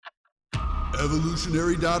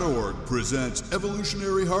Evolutionary.org presents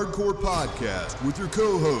Evolutionary Hardcore Podcast with your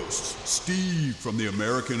co-hosts, Steve from the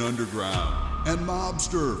American Underground and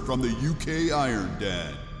Mobster from the UK Iron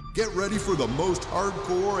Den. Get ready for the most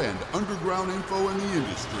hardcore and underground info in the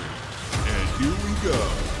industry. And here we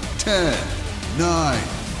go. 10, 9,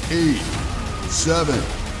 8, 7,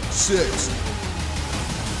 6,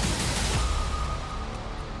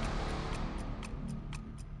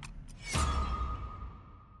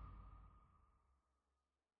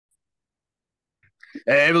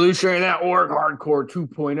 Evolutionary.org Hardcore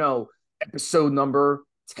 2.0, episode number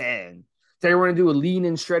 10. Today we're going to do a lean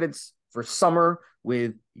and shredded for summer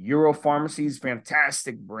with Europharmacy's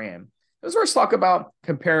fantastic brand. Let's first talk about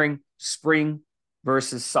comparing spring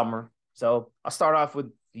versus summer. So I'll start off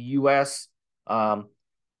with the U.S.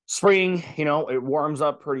 Spring, it warms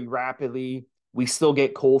up pretty rapidly. We still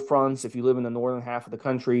get cold fronts. If you live in the northern half of the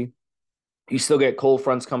country, you still get cold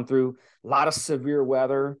fronts come through. A lot of severe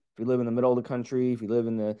weather if you live in the middle of the country, if you live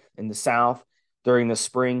in the south during the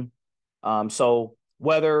spring. So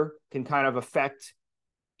weather can kind of affect,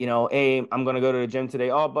 hey, I'm going to go to the gym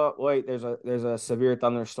today. Oh, but wait, there's a severe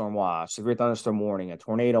thunderstorm watch, severe thunderstorm warning, a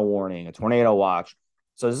tornado watch.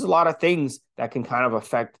 So there's a lot of things that can kind of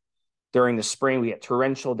affect during the spring. We get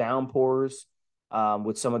torrential downpours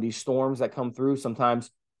with some of these storms that come through.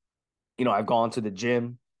 Sometimes, I've gone to the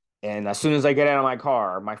gym, and as soon as I get out of my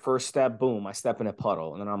car, my first step, boom, I step in a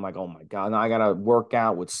puddle. And then I'm like, oh my God, now I got to work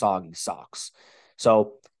out with soggy socks.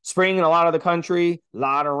 So spring in a lot of the country, a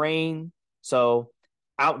lot of rain. So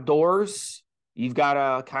outdoors, you've got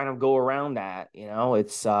to kind of go around that.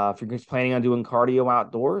 It's if you're just planning on doing cardio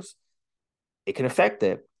outdoors, it can affect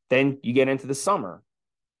it. Then you get into the summer.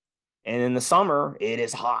 And in the summer, it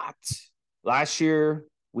is hot. Last year,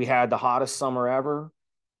 we had the hottest summer ever.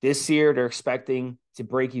 This year, they're expecting to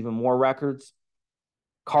break even more records.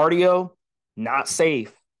 Cardio, not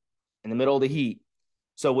safe in the middle of the heat.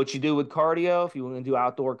 So what you do with cardio, if you want to do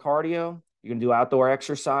outdoor cardio, you're going to do outdoor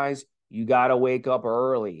exercise, you got to wake up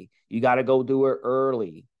early. You got to go do it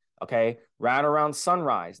early, okay? Right around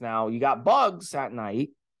sunrise. Now, you got bugs at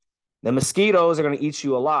night. The mosquitoes are going to eat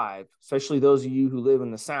you alive, especially those of you who live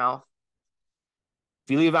in the south.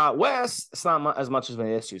 If you live out west, it's not as much of an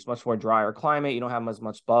issue. It's much more drier climate. You don't have as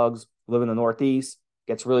much bugs. Live in the northeast,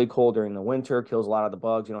 gets really cold during the winter, kills a lot of the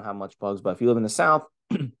bugs. You don't have much bugs. But if you live in the south,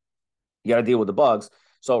 you got to deal with the bugs.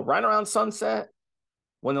 So right around sunset,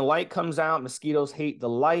 when the light comes out, mosquitoes hate the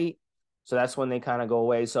light. So that's when they kind of go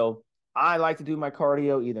away. So I like to do my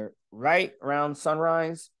cardio either right around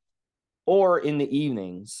sunrise or in the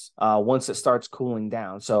evenings once it starts cooling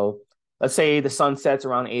down. So let's say the sun sets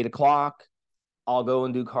around 8 o'clock. I'll go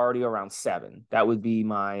and do cardio around 7. That would be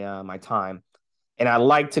my my time. And I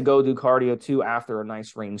like to go do cardio too after a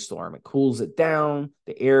nice rainstorm. It cools it down.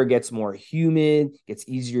 The air gets more humid, gets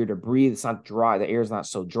easier to breathe. It's not dry. The air is not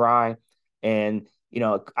so dry. And,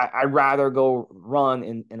 I'd rather go run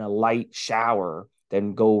in a light shower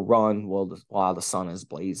than go run while the sun is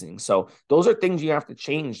blazing. So those are things you have to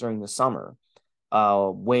change during the summer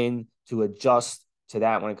when to adjust to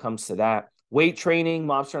that when it comes to that. Weight training,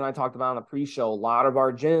 Mobster and I talked about on the pre-show, a lot of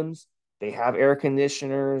our gyms, they have air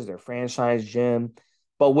conditioners, they're franchise gym.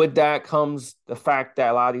 But with that comes the fact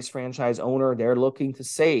that a lot of these franchise owners, they're looking to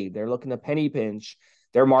save. They're looking to penny pinch.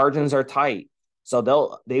 Their margins are tight.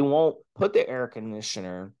 So they won't put the air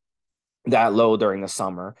conditioner that low during the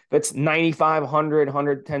summer. If it's 95, 100,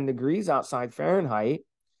 110 degrees outside Fahrenheit,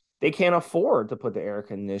 they can't afford to put the air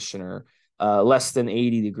conditioner less than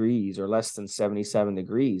 80 degrees or less than 77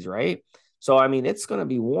 degrees, right? So, it's going to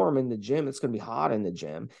be warm in the gym. It's going to be hot in the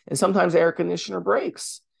gym. And sometimes the air conditioner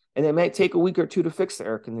breaks. And it might take a week or two to fix the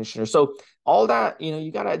air conditioner. So all that,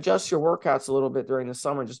 you got to adjust your workouts a little bit during the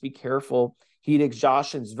summer. Just be careful. Heat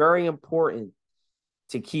exhaustion is very important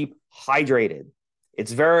to keep hydrated.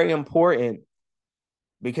 It's very important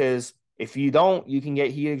because if you don't, you can get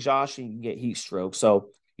heat exhaustion, you can get heat stroke. So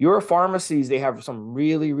Europharmacies, they have some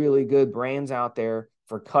really, really good brands out there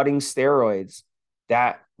for cutting steroids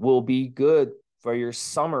that will be good for your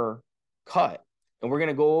summer cut. And we're going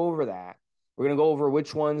to go over that. We're going to go over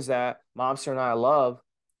which ones that Mobster and I love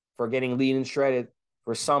for getting lean and shredded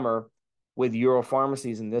for summer with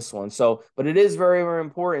Europharmacies in this one. So, but it is very, very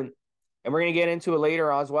important. And we're going to get into it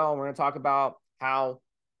later as well. We're going to talk about how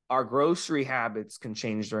our grocery habits can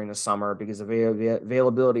change during the summer because of the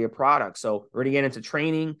availability of products. So we're going to get into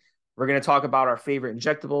training. We're going to talk about our favorite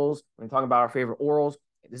injectables. We're going to talk about our favorite orals.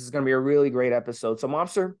 This is going to be a really great episode. So,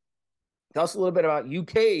 Mobster, tell us a little bit about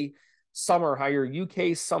UK summer, how your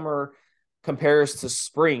UK summer compares to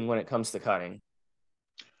spring when it comes to cutting.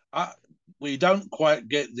 we don't quite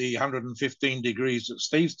get the 115 degrees that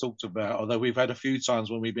Steve's talked about, although we've had a few times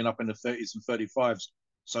when we've been up in the 30s and 35s.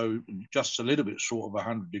 So just a little bit short of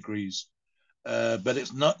 100 degrees. But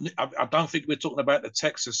it's not, I don't think we're talking about the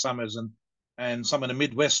Texas summers and some of the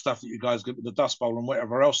Midwest stuff that you guys get with the Dust Bowl and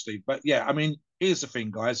whatever else, Steve. But yeah, I mean, here's the thing,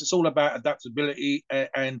 guys. It's all about adaptability.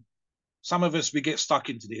 And some of us, we get stuck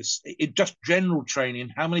into this. It just general training.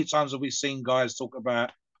 How many times have we seen guys talk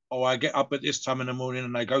about, oh, I get up at this time in the morning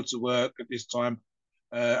and I go to work at this time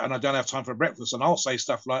and I don't have time for breakfast. And I'll say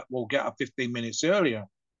stuff like, well, get up 15 minutes earlier,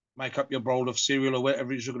 make up your bowl of cereal or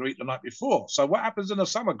whatever it is you're going to eat the night before. So what happens in the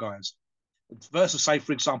summer, guys? Versus, say,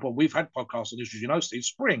 for example, we've had podcasts on this, you know, Steve,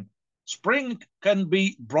 spring. Spring can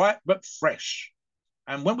be bright but fresh.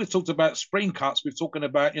 And when we've talked about spring cuts, we're talking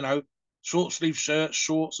about, you know, short sleeve shirts,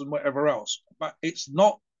 shorts, and whatever else. But it's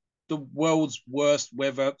not the world's worst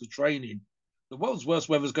weather to train in. The world's worst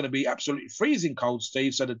weather is going to be absolutely freezing cold,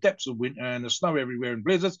 Steve. So the depths of winter and the snow everywhere and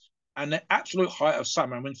blizzards and the absolute height of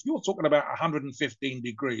summer. I mean, if you're talking about 115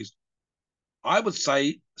 degrees, I would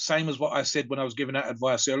say, same as what I said when I was giving that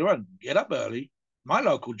advice earlier on, get up early. My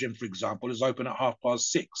local gym, for example, is open at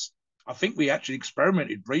 6:30. I think we actually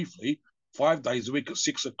experimented briefly 5 days a week at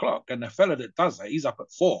 6 o'clock. And the fella that does that, he's up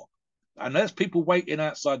at 4. And there's people waiting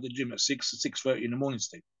outside the gym at 6:30 in the morning,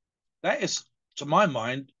 Steve. That is, to my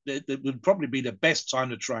mind, that would probably be the best time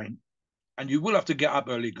to train. And you will have to get up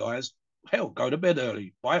early, guys. Hell, go to bed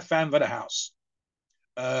early. Buy a fan for the house.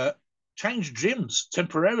 Change gyms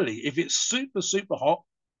temporarily. If it's super, super hot,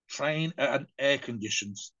 train at an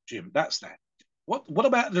air-conditioned gym. That's that. What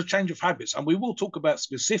about the change of habits? And we will talk about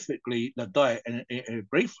specifically the diet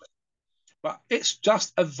briefly. But it's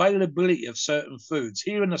just availability of certain foods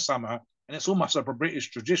here in the summer, and it's almost like a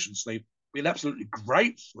British tradition, Steve. We had absolutely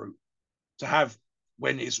grapefruit to have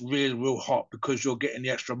when it's really, real hot because you're getting the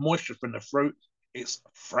extra moisture from the fruit. It's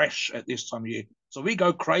fresh at this time of year. So we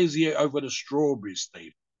go crazy over the strawberries,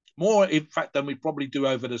 Steve. More, in fact, than we probably do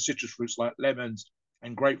over the citrus fruits like lemons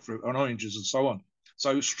and grapefruit and oranges and so on.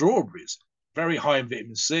 So strawberries, very high in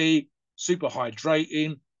vitamin C, super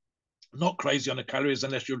hydrating, not crazy on the calories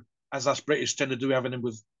unless you're, as us British tend to do, having them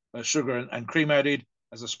with sugar and cream added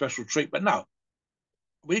as a special treat. But no,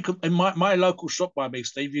 we can, in my local shop by me,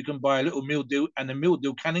 Steve, you can buy a little meal deal, and the meal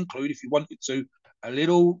deal can include, if you wanted to, a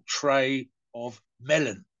little tray of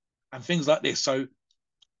melon and things like this. So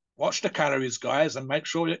watch the calories, guys, and make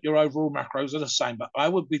sure that your overall macros are the same. But I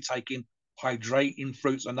would be taking hydrating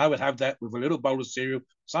fruits, and I would have that with a little bowl of cereal,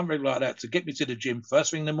 something like that, to get me to the gym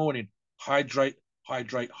first thing in the morning. Hydrate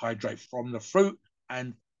from the fruit.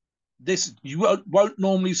 And this, you won't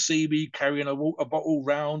normally see me carrying a water bottle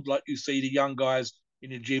round like you see the young guys in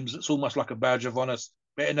the gyms. It's almost like a badge of honor.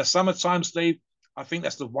 But in the summertime, Steve, I think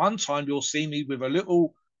that's the one time you'll see me with a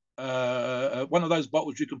little one of those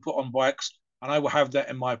bottles you can put on bikes, and I will have that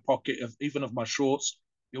in my pocket, even of my shorts.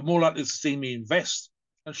 You're more likely to see me in vest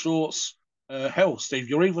and shorts. Hell, Steve,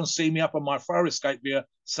 you'll even see me up on my fire escape gear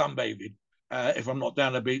sunbathing if I'm not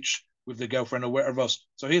down the beach with the girlfriend or whatever else.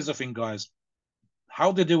 So here's the thing, guys.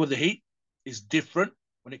 How to deal with the heat is different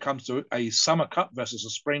when it comes to a summer cut versus a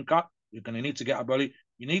spring cut. You're going to need to get up early.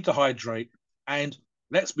 You need to hydrate. And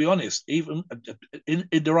let's be honest, even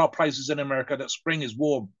there are places in America that spring is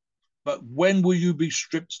warm. But when will you be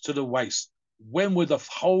stripped to the waist? When will the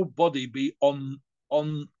whole body be on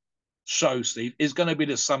show, Steve? It's going to be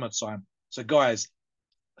the summertime. So, guys,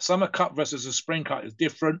 summer cut versus a spring cut is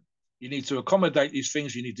different. You need to accommodate these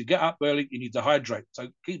things. You need to get up early. You need to hydrate. So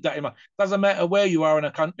keep that in mind. Doesn't matter where you are in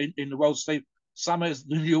a country, in the world, Steve. Summer is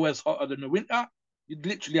in the US hotter than the winter. You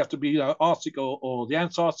literally have to be, Arctic or the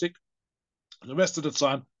Antarctic. The rest of the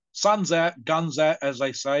time, sun's out, guns out, as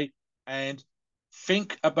they say, and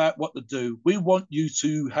think about what to do. We want you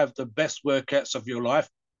to have the best workouts of your life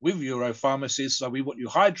with Europharmacies. So we want you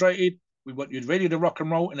hydrated. We want you ready to rock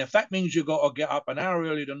and roll. And if that means you've got to get up an hour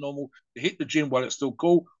earlier than normal to hit the gym while it's still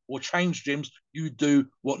cool or change gyms, you do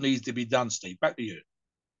what needs to be done, Steve. Back to you.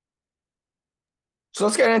 So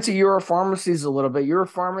let's get into Europharmacies a little bit.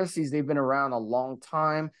 Europharmacies, they've been around a long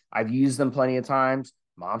time. I've used them plenty of times.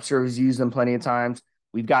 Mobster has used them plenty of times.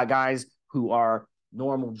 We've got guys who are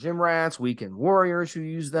normal gym rats, weekend warriors who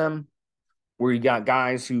use them. We got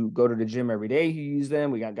guys who go to the gym every day who use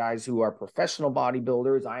them. We got guys who are professional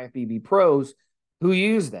bodybuilders, IFBB pros, who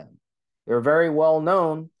use them. They're very well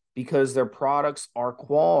known because their products are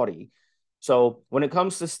quality. So when it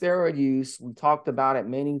comes to steroid use, we talked about it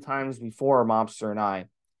many times before, Mobster and I.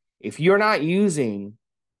 If you're not using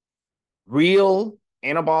real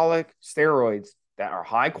anabolic steroids that are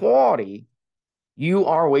high quality, you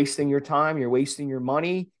are wasting your time, you're wasting your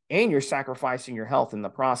money, and you're sacrificing your health in the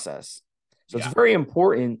process. So it's very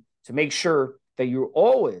important to make sure that you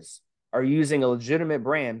always are using a legitimate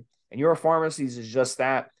brand. And Euro Pharmacies is just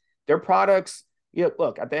that. Their products,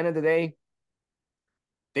 look, at the end of the day,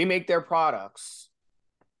 they make their products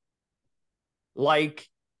like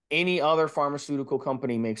any other pharmaceutical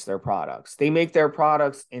company makes their products. They make their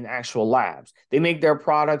products in actual labs. They make their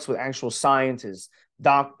products with actual scientists,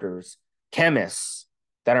 doctors, chemists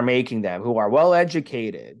that are making them, who are well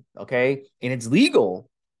educated, okay? And it's legal,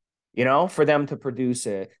 for them to produce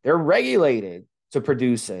it. They're regulated to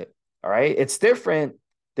produce it, all right? It's different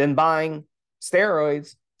than buying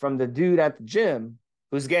steroids from the dude at the gym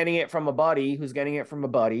who's getting it from a buddy, who's getting it from a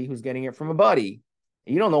buddy, who's getting it from a buddy.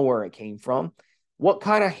 You don't know where it came from. What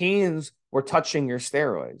kind of hands were touching your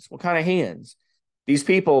steroids? What kind of hands? These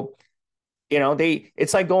people,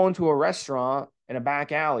 it's like going to a restaurant in a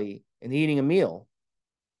back alley and eating a meal.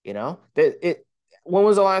 When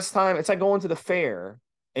was the last time? It's like going to the fair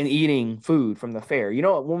and eating food from the fair. When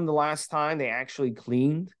was the last time they actually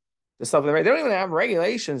cleaned the stuff? They don't even have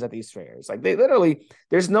regulations at these fairs. Like they literally,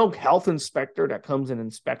 there's no health inspector that comes and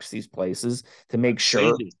inspects these places to make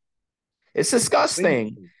sure. It's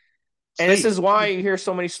disgusting. And this is why you hear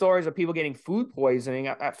so many stories of people getting food poisoning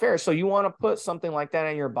at fairs. So you want to put something like that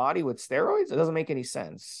in your body with steroids? It doesn't make any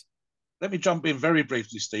sense. Let me jump in very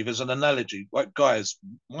briefly, Steve, as an analogy. Like, guys,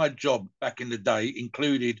 my job back in the day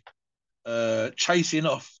included chasing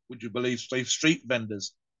off, would you believe, Steve, street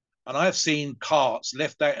vendors. And I've seen carts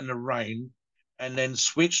left out in the rain and then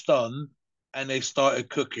switched on and they started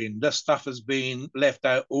cooking. The stuff has been left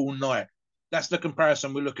out all night. That's the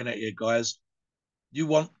comparison we're looking at here, guys. You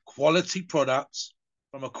want quality products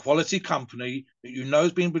from a quality company that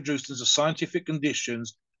has been produced under scientific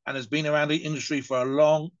conditions and has been around the industry for a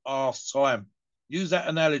long ass time. Use that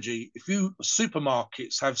analogy.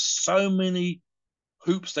 Supermarkets have so many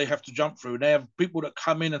hoops they have to jump through. They have people that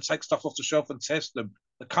come in and take stuff off the shelf and test them.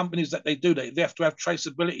 The companies that they do, they have to have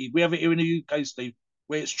traceability. We have it here in the UK, Steve,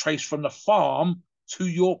 where it's traced from the farm to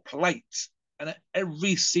your plate. And at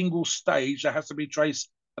every single stage, there has to be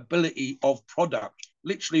traceability of product.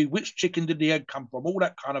 Literally, which chicken did the egg come from? All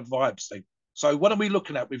that kind of vibe, Steve. So what are we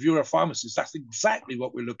looking at with Euro Pharmacies? That's exactly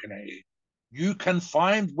what we're looking at here. You can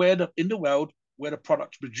find in the world where the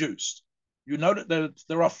product's produced. You know that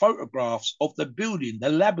there are photographs of the building, the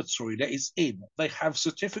laboratory that is in. They have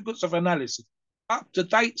certificates of analysis,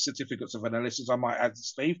 up-to-date certificates of analysis, I might add,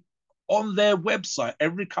 Steve, on their website.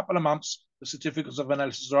 Every couple of months, the certificates of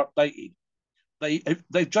analysis are updated.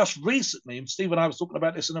 They just recently, and Steve and I was talking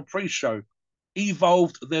about this in a pre-show,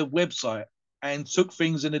 evolved their website and took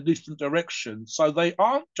things in a different direction. So they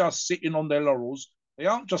aren't just sitting on their laurels. They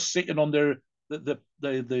aren't just sitting on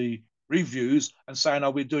the reviews and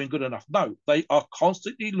saying, we're doing good enough. No, they are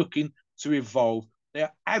constantly looking to evolve. They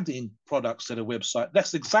are adding products to the website.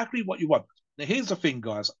 That's exactly what you want. Now, here's the thing,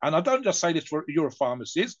 guys, and I don't just say this for Euro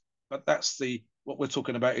Pharmacies, but that's what we're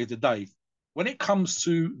talking about here today. When it comes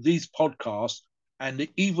to these podcasts and the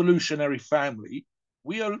evolutionary family,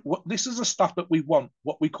 this is the stuff that we want,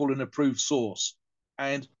 what we call an approved source.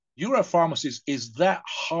 And Euro Pharmacies is that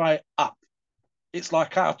high up. It's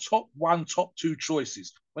like our top one, top two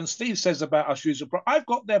choices. When Steve says about us using, I've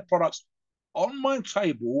got their products on my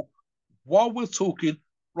table while we're talking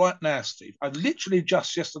right now, Steve. I literally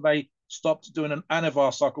just yesterday stopped doing an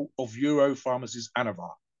Anavar cycle of Euro Pharmacies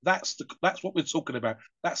Anavar. That's what we're talking about.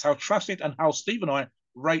 That's how trusted and how Steve and I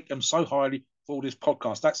rate them so highly for this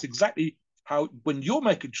podcast. That's exactly how, when you're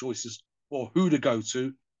making choices for who to go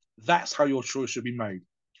to, that's how your choice should be made.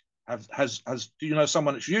 Do you know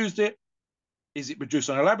someone that's used it? Is it produced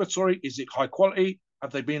in a laboratory? Is it high quality?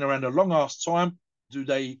 Have they been around a long ass time? Do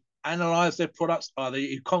they analyze their products? Are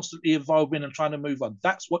they constantly evolving and trying to move on?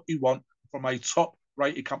 That's what you want from a top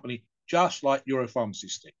rated company, just like Euro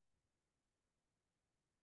Pharmacies.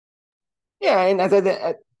 Yeah, and at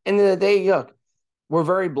the end of the day, look, we're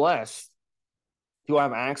very blessed to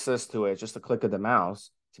have access to it, just a click of the mouse,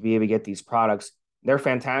 to be able to get these products. They're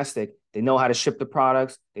fantastic. They know how to ship the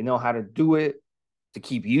products. They know how to do it to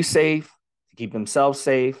keep you safe, to keep themselves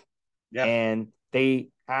safe. Yeah. And they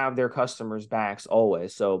have their customers' backs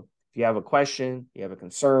always. So if you have a question, you have a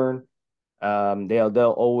concern,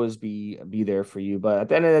 they'll always be there for you. But at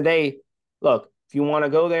the end of the day, look, if you want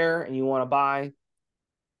to go there and you want to buy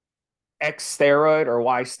X steroid or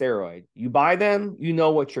Y steroid, you buy them, you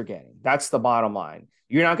know what you're getting. That's the bottom line.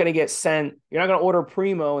 You're not going to order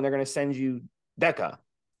Primo and they're going to send you Deca.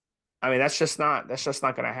 I mean, that's just not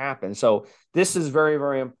going to happen. So this is very,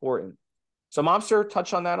 very important. So Mobster,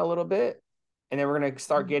 touch on that a little bit, and then we're going to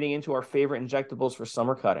start getting into our favorite injectables for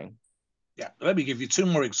summer cutting. Yeah, let me give you two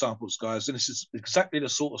more examples, guys. And this is exactly the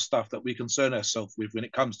sort of stuff that we concern ourselves with when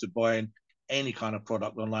it comes to buying any kind of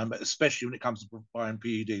product online, but especially when it comes to buying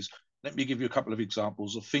PEDs. Let me give you a couple of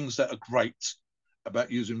examples of things that are great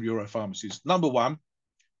about using Europharmacies. Number one,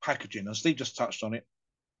 packaging, and Steve just touched on it.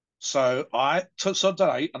 So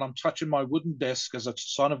today, and I'm touching my wooden desk as a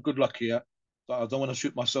sign of good luck here, but I don't want to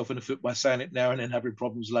shoot myself in the foot by saying it now and then having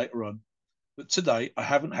problems later on. But today, I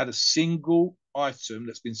haven't had a single item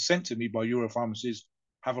that's been sent to me by Europharmacies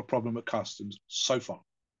have a problem at customs so far.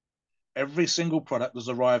 Every single product has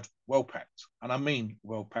arrived well packed, and I mean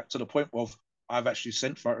well packed to the point of I've actually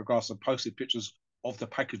sent photographs and posted pictures of the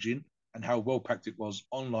packaging and how well packed it was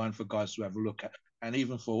online for guys to have a look at, and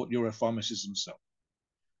even for Europharmacies themselves.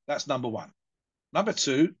 That's number one. Number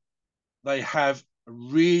two, they have a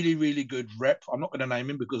really, really good rep. I'm not going to name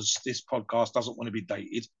him because this podcast doesn't want to be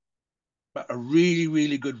dated, but a really,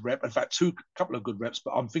 really good rep. In fact, couple of good reps,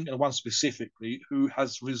 but I'm thinking of one specifically who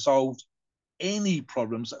has resolved any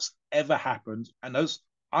problems that's ever happened. And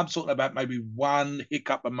I'm talking about maybe one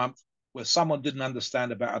hiccup a month where someone didn't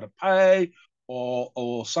understand about how to pay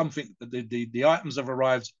or something. The items have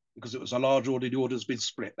arrived because it was a large order, the order's been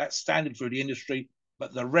split. That's standard through the industry,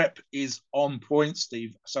 but the rep is on point,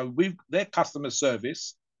 Steve. So their customer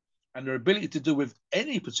service and their ability to deal with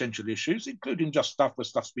any potential issues, including just stuff where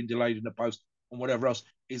stuff's been delayed in the post and whatever else,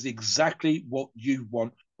 is exactly what you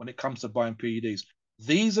want when it comes to buying PEDs.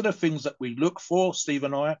 These are the things that we look for, Steve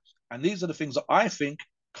and I, and these are the things that I think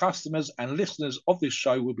customers and listeners of this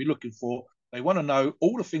show will be looking for. They want to know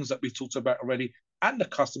all the things that we talked about already, and the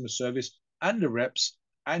customer service and the reps,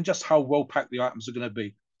 and just how well packed the items are going to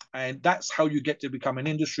be. And that's how you get to become an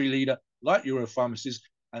industry leader like Europharmacies,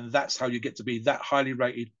 and that's how you get to be that highly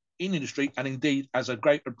rated in industry, and indeed as a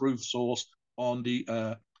great approved source on the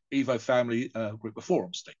Evo family group of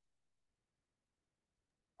forums, Steve.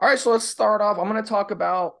 All right, so let's start off. I'm going to talk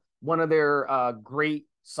about one of their great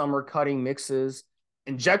summer cutting mixes,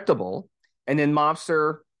 injectable, and then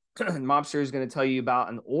Mobster is going to tell you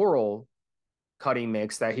about an oral cutting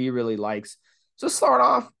mix that he really likes. So start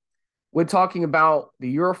off with talking about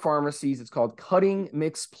the Europharmacies. It's called Cutting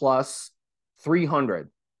Mix Plus 300,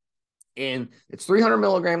 and it's 300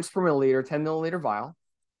 milligrams per milliliter, 10 milliliter vial,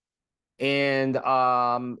 and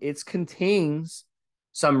it contains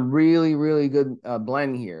some really, really good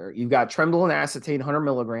blend here. You've got Trenbolone acetate, 100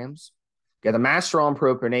 milligrams. You got the Masteron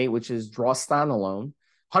propionate, which is drostanolone,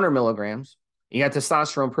 100 milligrams. You got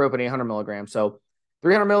testosterone propionate, 100 milligrams. So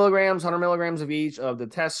 300 milligrams, 100 milligrams of each of the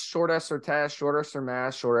test, short ester test, short ester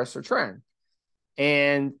mass, short ester trend.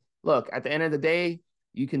 And look, at the end of the day,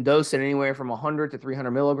 you can dose it anywhere from 100 to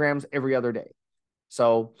 300 milligrams every other day.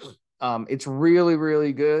 So it's really,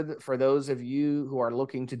 really good for those of you who are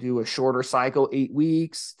looking to do a shorter cycle, 8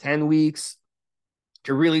 weeks, 10 weeks,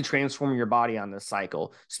 to really transform your body on this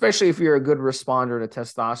cycle, especially if you're a good responder to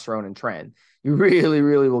testosterone and trend. You really,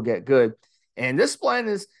 really will get good. And this blend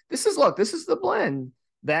this is the blend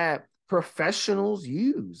that professionals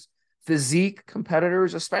use, physique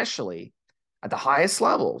competitors especially, at the highest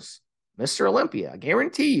levels. Mr. Olympia, I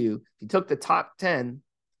guarantee you, if you took the top 10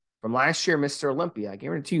 from last year, Mr. Olympia, I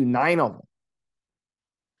guarantee you 9 of them,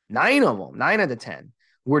 9 of the 10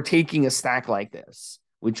 were taking a stack like this,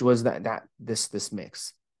 which was this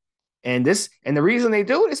mix. And the reason they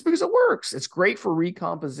do it is because it works. It's great for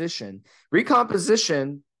recomposition.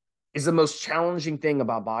 Recomposition is the most challenging thing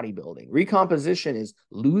about bodybuilding. Recomposition is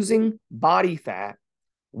losing body fat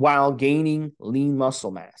while gaining lean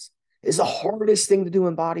muscle mass. It's the hardest thing to do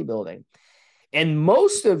in bodybuilding. And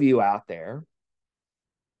most of you out there,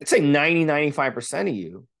 I'd say 90-95% of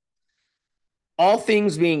you, all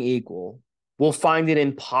things being equal, will find it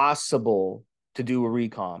impossible to do a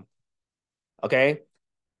recomp. Okay?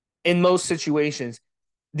 In most situations.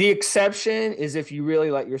 The exception is if you really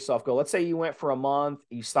let yourself go. Let's say you went for a month,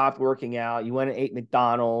 you stopped working out, you went and ate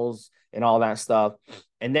McDonald's and all that stuff.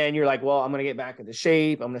 And then you're like, well, I'm going to get back into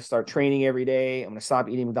shape. I'm going to start training every day. I'm going to stop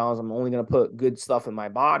eating McDonald's. I'm only going to put good stuff in my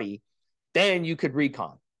body. Then you could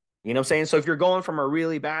recomp. You know what I'm saying? So if you're going from a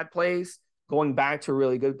really bad place, going back to a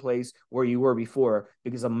really good place where you were before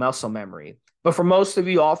because of muscle memory. But for most of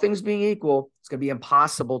you, all things being equal, it's going to be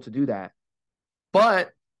impossible to do that.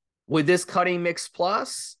 But with this Cutting Mix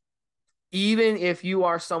Plus, even if you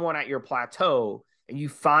are someone at your plateau and you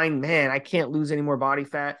find, man, I can't lose any more body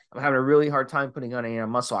fat, I'm having a really hard time putting on any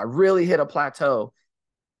muscle, I really hit a plateau,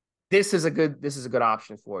 this is a good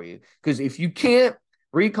option for you. Because if you can't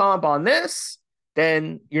recomp on this,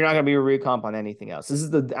 then you're not going to be a recomp on anything else. This is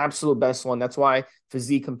the absolute best one. That's why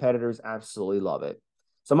physique competitors absolutely love it.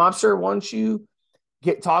 So Mobster, why don't you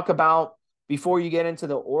talk about, before you get into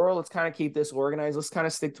the oral, let's kind of keep this organized. Let's kind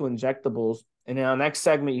of stick to injectables. And in our next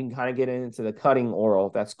segment, you can kind of get into the cutting oral,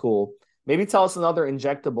 if that's cool. Maybe tell us another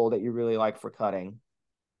injectable that you really like for cutting.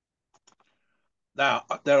 Now,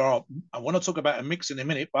 I want to talk about a mix in a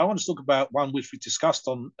minute, but I want to talk about one which we discussed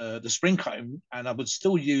on the spring cutting, and I would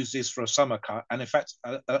still use this for a summer cut. And in fact,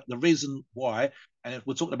 the reason why, and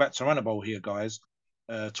we're talking about Turinabol here, guys,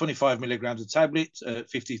 25 milligrams a tablet,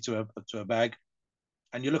 50 to a bag.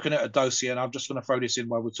 And you're looking at a dose here, and I'm just going to throw this in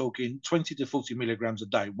while we're talking, 20 to 40 milligrams a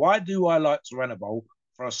day. Why do I like Turinabol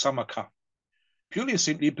for a summer cut? Purely and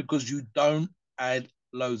simply because you don't add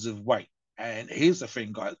loads of weight. And here's the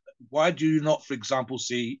thing, guys. Why do you not, for example,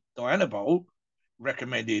 see Dianabol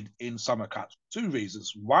recommended in summer cuts? Two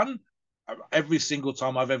reasons. One, every single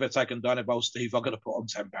time I've ever taken Dianabol, Steve, I've got to put on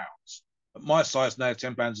 10 pounds. At my size now,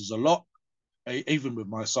 10 pounds is a lot, even with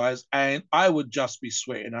my size, and I would just be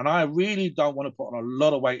sweating. And I really don't want to put on a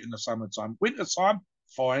lot of weight in the summertime. Wintertime,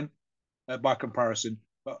 fine, by comparison.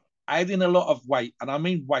 But adding a lot of weight, and I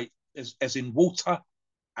mean weight as in water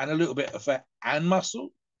and a little bit of fat and muscle,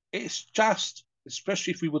 it's just,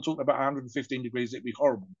 especially if we were talking about 115 degrees, it'd be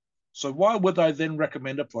horrible. So why would I then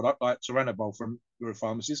recommend a product like Turinabol from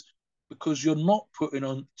Europharmacies? Because you're not putting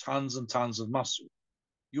on tons and tons of muscle.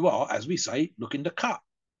 You are, as we say, looking to cut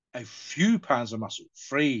a few pounds of muscle,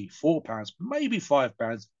 3, 4 pounds, maybe 5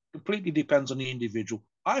 pounds, completely depends on the individual.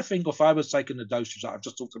 I think if I was taking the dosage that I've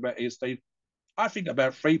just talked about here, Steve, I think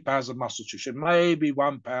about 3 pounds of muscle tissue, maybe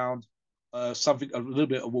 1 pound, something, a little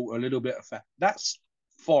bit of water, a little bit of fat. That's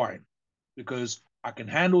fine because I can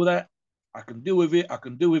handle that. I can deal with it. I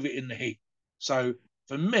can deal with it in the heat. So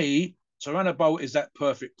for me, Turinabol is that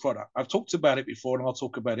perfect product. I've talked about it before and I'll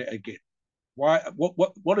talk about it again. Why?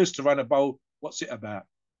 What is Turinabol? What's it about?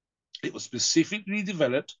 It was specifically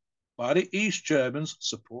developed by the East Germans,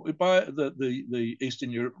 supported by the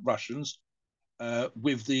Eastern Europe Russians,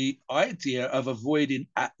 with the idea of avoiding,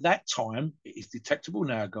 at that time, it is detectable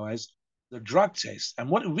now, guys, the drug test. And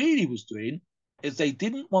what it really was doing is they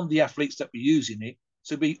didn't want the athletes that were using it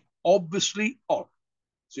to be obviously on.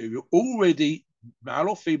 So you're already male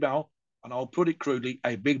or female, and I'll put it crudely,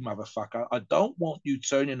 a big motherfucker. I don't want you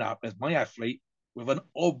turning up as my athlete with an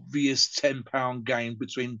obvious 10-pound gain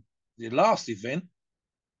between the last event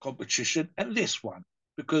competition and this one.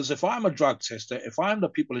 Because if I'm a drug tester, if I'm the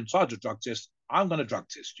people in charge of drug tests, I'm going to drug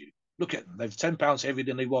test you. Look at them. They're 10 pounds heavier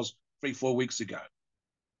than they was 3-4 weeks ago.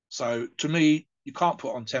 So to me, you can't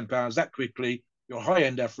put on 10 pounds that quickly. You're a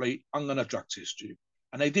high-end athlete. I'm going to drug test you.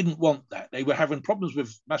 And they didn't want that. They were having problems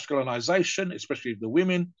with masculinization, especially of the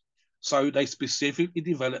women. So they specifically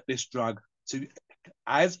developed this drug to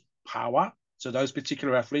add power to those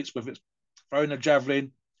particular athletes, whether it's throwing a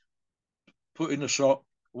javelin, putting a shot,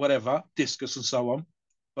 whatever, discus and so on,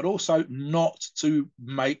 but also not to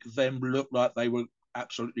make them look like they were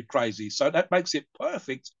absolutely crazy. So that makes it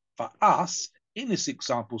perfect for us in this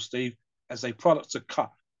example, Steve, as a product to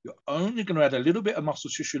cut. You're only going to add a little bit of muscle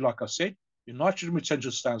tissue, like I said. Your nitrogen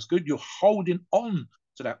retention sounds good. You're holding on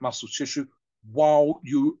to that muscle tissue while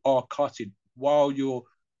you are cutting, while your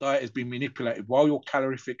diet has been manipulated, while your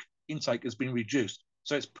calorific intake has been reduced.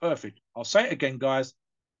 So it's perfect. I'll say it again, guys.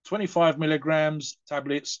 25 milligrams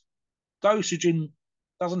tablets. Dosaging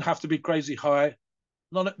doesn't have to be crazy high.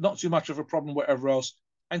 Not too much of a problem, whatever else.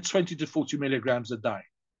 And 20 to 40 milligrams a day.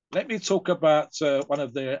 Let me talk about one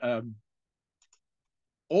of the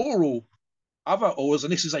other orals,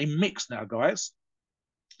 and this is a mix now, guys.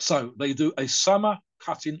 So they do a summer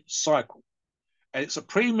cutting cycle. And it's a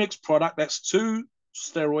pre-mixed product. That's 2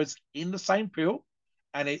 steroids in the same pill.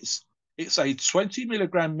 And it's a 20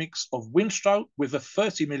 milligram mix of Winstrol with a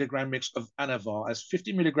 30 milligram mix of Anavar. That's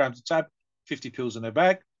 50 milligrams a tab, 50 pills in a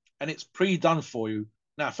bag, and it's pre-done for you.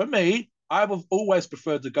 Now, for me, I have always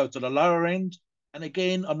preferred to go to the lower end. And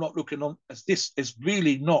again, I'm not looking on, as this is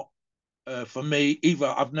really not for me either.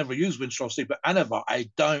 I've never used Winstrol, but Anavar, I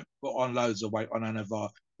don't put on loads of weight on Anavar.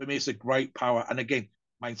 For me, it's a great power. And again,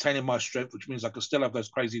 maintaining my strength, which means I can still have those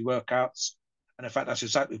crazy workouts. And in fact, that's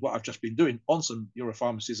exactly what I've just been doing on some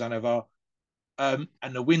Europharmacies Anavar. And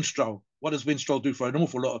the Winstrol. What does Winstrol do for an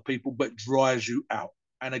awful lot of people? But dries you out.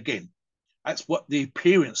 And again, that's what the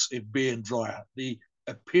appearance of being drier, the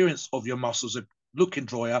appearance of your muscles of looking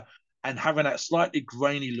drier and having that slightly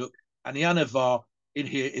grainy look. And the Anavar in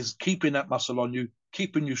here is keeping that muscle on you,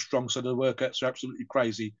 keeping you strong. So the workouts are absolutely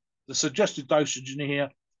crazy. The suggested dosage in here,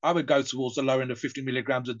 I would go towards the lower end of 50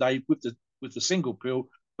 milligrams a day with the single pill.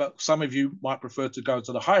 But some of you might prefer to go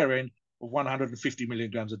to the higher end of 150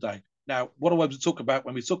 milligrams a day. Now, what I want to talk about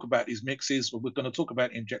when we talk about these mixes, we're going to talk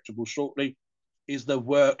about injectables shortly, is the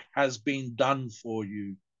work has been done for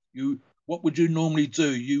you. What would you normally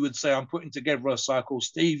do? You would say, I'm putting together a cycle.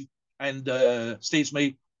 Steve and Steve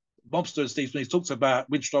Smith, Mobster and Steve Smith talks about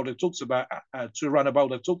Winstrol, they've talked about Turinabol,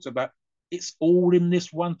 they've talked about It's all in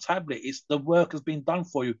this one tablet. It's the work has been done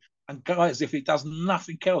for you. And guys, if it does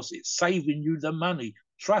nothing else, it's saving you the money.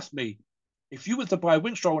 Trust me. If you were to buy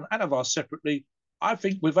Winstrol and Anavar separately, I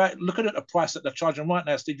think without looking at the price that they're charging right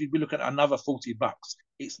now, Steve, you'd be looking at another $40.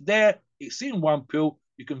 It's there. It's in one pill.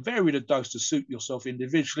 You can vary the dose to suit yourself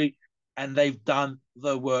individually, and they've done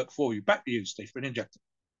the work for you. Back to you, Steve, for an injector.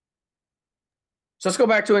 So let's go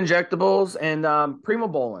back to injectables and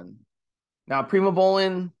Primobolan. Now,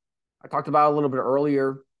 Primobolan, I talked about a little bit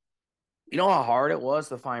earlier. You know how hard it was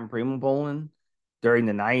to find Primobolan during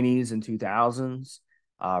the 90s and 2000s?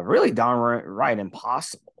 Really downright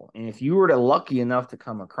impossible. And if you were lucky enough to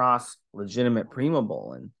come across legitimate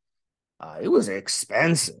Primobolan, it was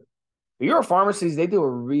expensive. But your pharmacies, they do a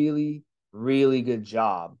really, really good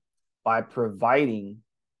job by providing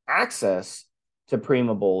access to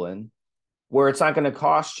Primobolan where it's not going to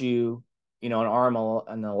cost you, an arm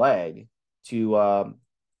and a leg to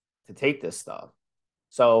take this stuff.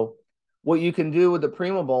 So what you can do with the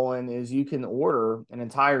Primobolan is you can order an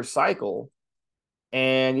entire cycle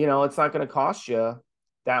and, it's not going to cost you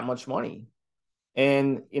that much money.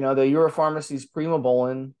 And, the Europharmacy's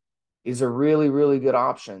Primobolan is a really, really good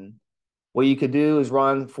option. What you could do is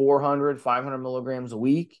run 400, 500 milligrams a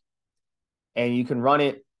week, and you can run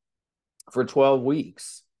it for 12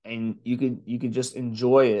 weeks. And you could just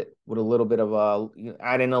enjoy it with a little bit of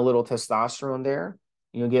add in a little testosterone there.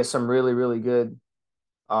 You'll get some really, really good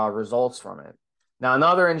results from it. Now,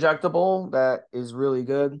 another injectable that is really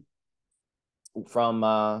good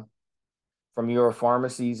from your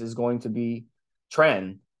pharmacies is going to be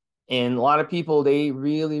Tren. And a lot of people, they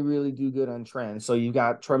really, really do good on Tren. So you've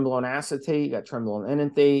got Trenbolone acetate, you got Trenbolone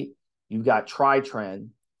enanthate, you've got Tritren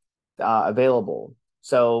available.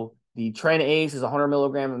 So the Tren Ace is 100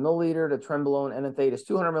 milligram a milliliter. The Trenbolone enanthate is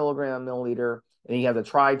 200 milligram a milliliter. And you have the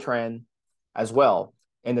Tritren as well.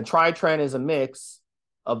 And the Tritren is a mix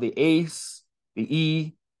of the ACE, the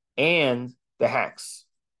E, and the Hex.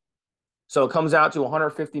 So it comes out to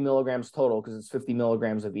 150 milligrams total because it's 50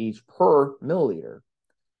 milligrams of each per milliliter.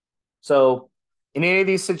 So in any of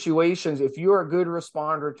these situations, if you're a good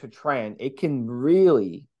responder to Tren, it can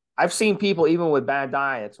really, I've seen people even with bad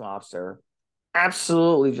diets, Mobster,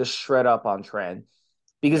 absolutely just shred up on Tren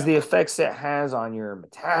because the effects it has on your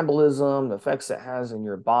metabolism, the effects it has in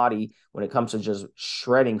your body when it comes to just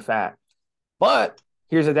shredding fat. But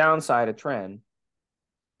here's a downside of Tren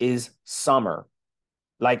is summer.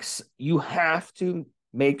 Like, you have to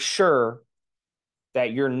make sure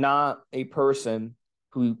that you're not a person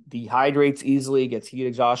who dehydrates easily, gets heat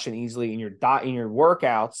exhaustion easily, and your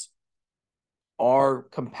workouts are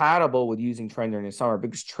compatible with using Tren during the summer,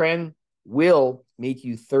 because Tren will make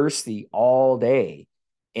you thirsty all day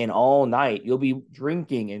and all night. You'll be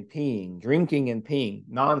drinking and peeing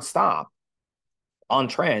nonstop on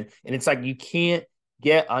Tren. And it's like you can't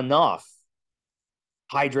get enough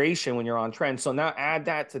hydration when you're on Tren. So now add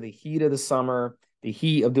that to the heat of the summer, the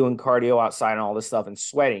heat of doing cardio outside and all this stuff and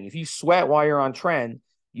sweating. If you sweat while you're on Tren,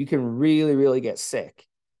 you can really, really get sick,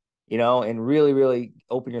 and really, really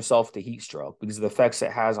open yourself to heat stroke because of the effects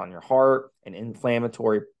it has on your heart and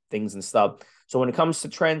inflammatory things and stuff. So when it comes to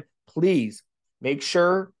Tren, please make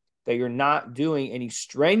sure that you're not doing any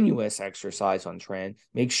strenuous exercise on Tren.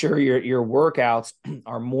 Make sure your workouts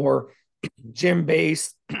are more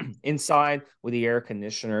gym-based inside with the air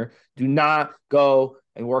conditioner. Do not go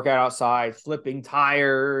and work out outside, flipping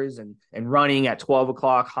tires and running at 12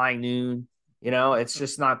 o'clock, high noon. It's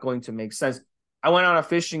just not going to make sense. I went on a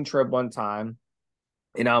fishing trip one time,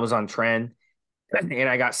 and I was on Tren, and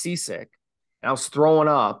I got seasick. And I was throwing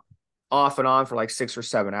up off and on for like 6 or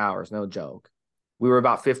 7 hours, no joke. We were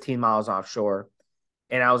about 15 miles offshore,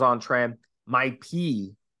 and I was on Tren. My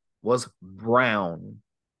pee was brown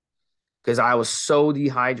because I was so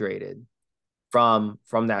dehydrated from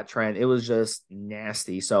that Tren. It was just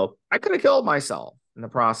nasty. So I could have killed myself in the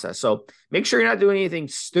process. So make sure you're not doing anything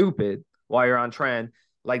stupid while you're on Tren,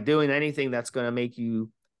 like doing anything that's going to make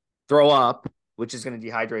you throw up, which is going to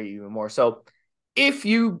dehydrate you even more. So if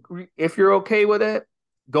you're okay with it,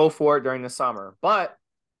 go for it during the summer. But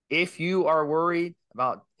if you are worried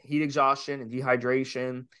about heat exhaustion and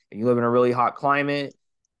dehydration and you live in a really hot climate,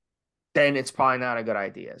 then it's probably not a good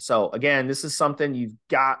idea. So again, this is something you've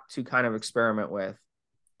got to kind of experiment with.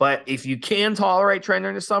 But if you can tolerate Tren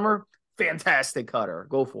during the summer, fantastic cutter.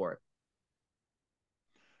 Go for it.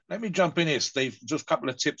 Let me jump in here, Steve. Just a couple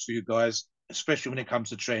of tips for you guys, especially when it comes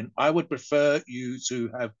to Tren. I would prefer you to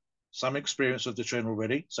have some experience of the Tren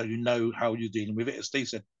already, so you know how you're dealing with it. As Steve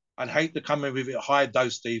said, I'd hate to come in with it a high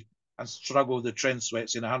dose, Steve, and struggle with the Tren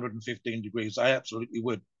sweats in 115 degrees. I absolutely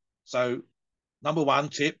would. So number one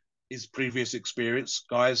tip is previous experience.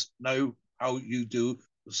 Guys, know how you do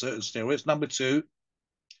certain steroids. Number two,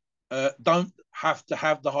 don't have to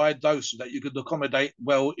have the high dose so that you could accommodate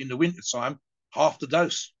well in the winter time. Half the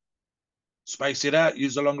dose, space it out,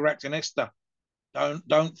 use a longer acting ester.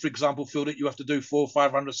 Don't, for example, feel that you have to do 400,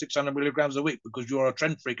 500, 600 milligrams a week because you're a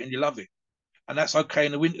trend freak and you love it. And that's okay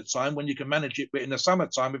in the winter time when you can manage it. But in the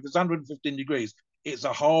summertime, if it's 115 degrees, it's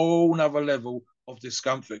a whole nother level of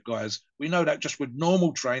discomfort, guys. We know that just with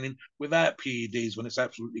normal training, without PEDs, when it's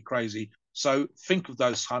absolutely crazy. So think of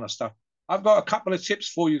those kind of stuff. I've got a couple of tips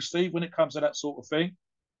for you, Steve, when it comes to that sort of thing.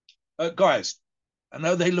 Guys, I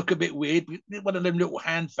know they look a bit weird, but get one of them little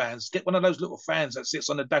hand fans. Get one of those little fans that sits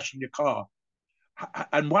on the dash of your car.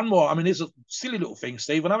 And one more, I mean, it's a silly little thing,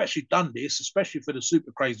 Steve, and I've actually done this, especially for the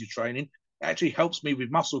super crazy training. It actually helps me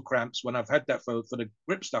with muscle cramps when I've had that for the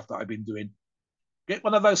grip stuff that I've been doing. Get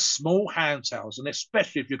one of those small hand towels, and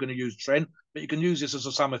especially if you're going to use Tren, but you can use this as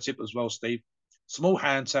a summer tip as well, Steve. Small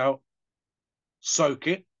hand towel, soak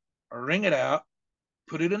it, wring it out,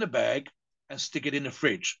 put it in a bag, and stick it in the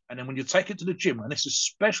fridge. And then when you take it to the gym, and this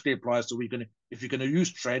especially applies to if you're going to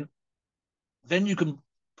use Tren, then you can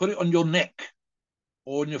put it on your neck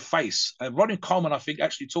or on your face. Ronnie Coleman, I think,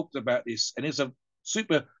 actually talked about this, and it's a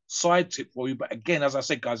super side tip for you. But again, as I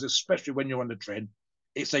said, guys, especially when you're on the Tren,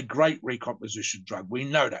 it's a great recomposition drug. We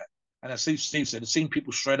know that. And as Steve said, I've seen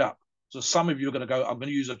people shred up. So some of you are going to go, I'm going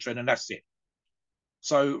to use a Tren, and that's it.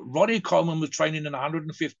 So Ronnie Coleman was training in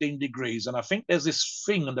 115 degrees. And I think there's this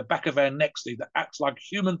thing on the back of our neck, Steve, that acts like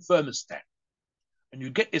human thermostat. And you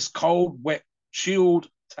get this cold, wet, chilled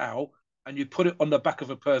towel, and you put it on the back of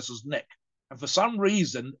a person's neck. And for some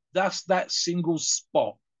reason, that's that single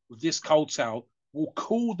spot with this cold towel will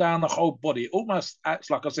cool down the whole body. It almost acts,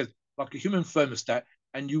 like I said, like a human thermostat,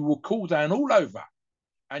 and you will cool down all over.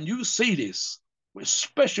 And you see this,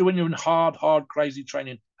 especially when you're in hard, crazy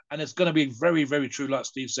training. And it's going to be very, very true, like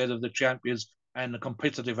Steve said, of the champions and the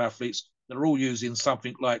competitive athletes. They're all using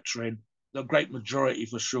something like Tren, the great majority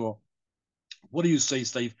for sure. What do you see,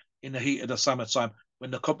 Steve, in the heat of the summertime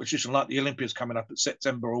when the competition, like the Olympics coming up in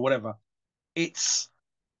September or whatever? It's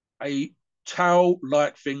a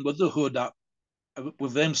towel-like thing with the hood up,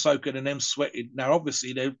 with them soaking and them sweating. Now,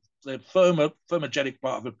 obviously, they're thermogenic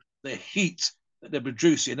part of them. The heat that they're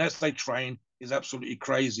producing as they train is absolutely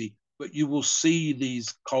crazy. But you will see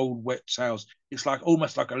these cold, wet towels. It's like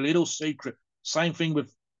almost like a little secret. Same thing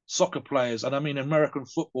with soccer players, and I mean American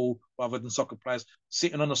football rather than soccer players,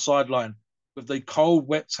 sitting on the sideline with the cold,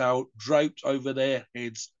 wet towel draped over their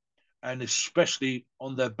heads, and especially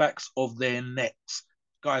on the backs of their necks.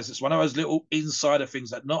 Guys, it's one of those little insider things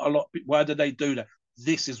that not a lot. Why do they do that?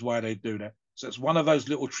 This is why they do that. So it's one of those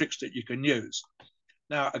little tricks that you can use.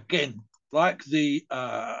 Now, again, like the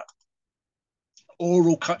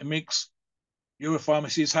oral cutting mix,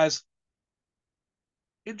 Europharmacies has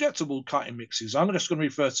injectable cutting mixes. I'm just going to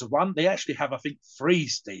refer to one. They actually have, I think, 3,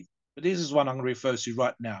 Steve. But this is one I'm going to refer to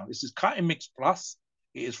right now. This is Cutting Mix Plus.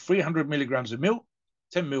 It is 300 milligrams of milk,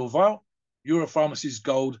 10 ml vial, Europharmacies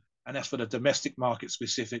Gold, and that's for the domestic market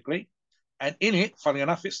specifically. And in it, funny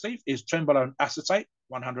enough, Steve, is trenbolone acetate,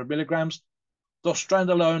 100 milligrams,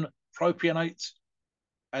 dostrandolone propionate,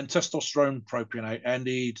 and testosterone propionate. And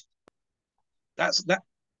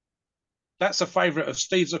that's a favorite of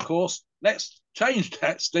Steve's, of course. Let's change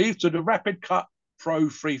that, Steve, to the Rapid Cut Pro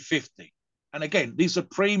 350. And again, these are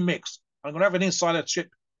pre-mixed. I'm going to have an insider tip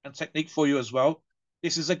and technique for you as well.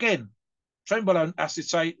 This is, again, trenbolone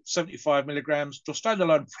acetate, 75 milligrams,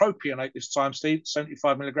 dostrandolone propionate this time, Steve,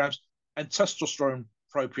 75 milligrams, and testosterone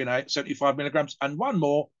propionate, 75 milligrams, and one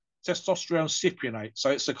more, testosterone cypionate. So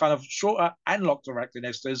it's a kind of shorter and longer acting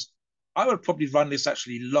esters. I would probably run this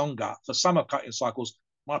actually longer. For summer cutting cycles,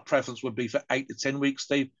 my preference would be for 8 to 10 weeks,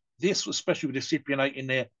 Steve. This, especially with the cypionate in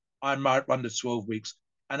there, I might run to 12 weeks.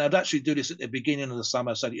 And I'd actually do this at the beginning of the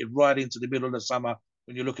summer so that you're right into the middle of the summer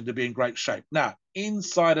when you're looking to be in great shape. Now,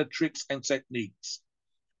 insider tricks and techniques.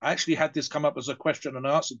 I actually had this come up as a question and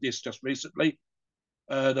answered this just recently.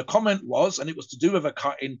 The comment was, and it was to do with a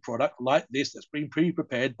cut-in product like this that's been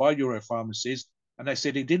pre-prepared by Europharmacies, and they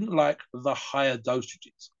said he didn't like the higher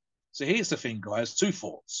dosages. So here's the thing, guys, 2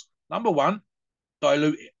 thoughts. Number 1,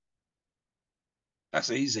 dilute it.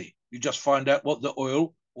 That's easy. You just find out what the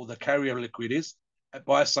oil or the carrier liquid is, and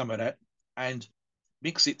buy some of that, and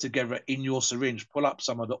mix it together in your syringe. Pull up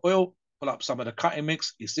some of the oil, pull up some of the cutting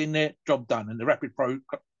mix, it's in there, job done. And the Rapid Pro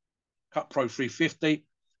Cut Pro 350,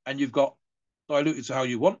 and you've got diluted to how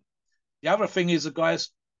you want. The other thing is, guys,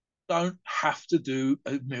 don't have to do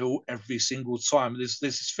a meal every single time. There's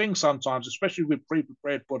this thing sometimes, especially with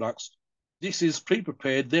pre-prepared products. This is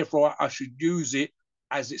pre-prepared, therefore I should use it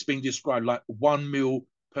as it's been described, like 1 meal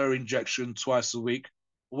per injection twice a week.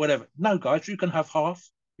 whatever. No, guys, you can have half.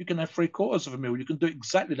 You can have 3/4 of a mil. You can do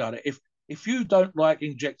exactly like that. If you don't like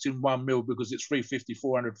injecting 1 mil because it's 350,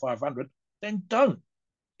 400, 500, then don't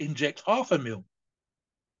inject half a mil.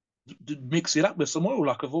 Mix it up with some oil,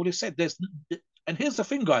 like I've already said. And here's the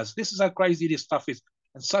thing, guys. This is how crazy this stuff is.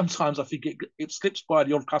 And sometimes I think it slips by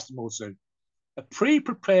the old customer also. A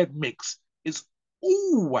pre-prepared mix is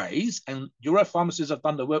always, and your pharmacists have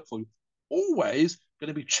done the work for you, always going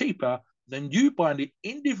to be cheaper than you buying the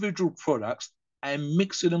individual products and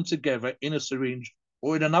mixing them together in a syringe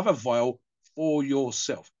or in another vial for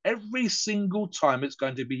yourself. Every single time it's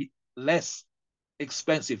going to be less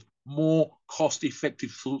expensive, more cost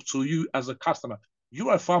effective to you as a customer.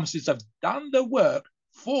 Your pharmacists have done the work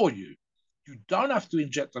for you. You don't have to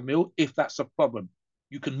inject a meal if that's a problem.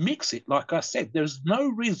 You can mix it, like I said. There's no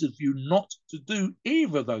reason for you not to do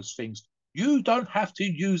either of those things. You don't have to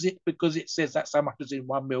use it because it says that's how much is in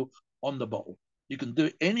 1 mil on the bottle. You can do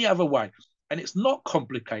it any other way. And it's not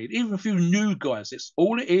complicated. Even if you new guys, it's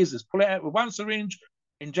all it is pull it out with one syringe,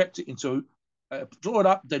 inject it into, draw it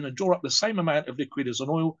up, then draw up the same amount of liquid as an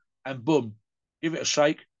oil, and boom, give it a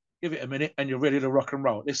shake, give it a minute, and you're ready to rock and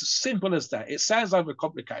roll. It's as simple as that. It sounds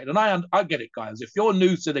overcomplicated. And I get it, guys. If you're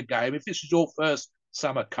new to the game, if this is your first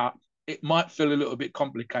summer cut, it might feel a little bit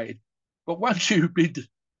complicated. But once you've been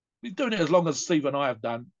doing it as long as Steve and I have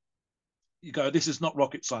done, you go, this is not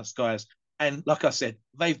rocket science, guys. And like I said,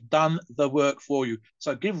 they've done the work for you.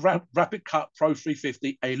 So give Rapid Cut Pro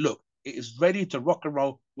 350 a look. It is ready to rock and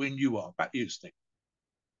roll when you are. Back to you, Steve.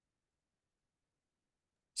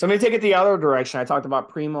 So let me take it the other direction. I talked about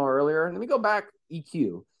Primo earlier. Let me go back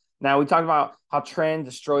EQ. Now, we talked about how Tren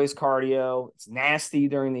destroys cardio. It's nasty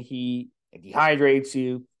during the heat. It dehydrates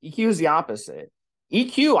you. EQ is the opposite.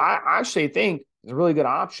 EQ, I actually think, is a really good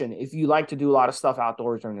option if you like to do a lot of stuff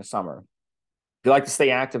outdoors during the summer. If you like to stay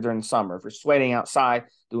active during the summer, if you're sweating outside,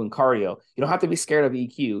 doing cardio, you don't have to be scared of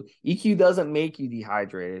EQ. EQ doesn't make you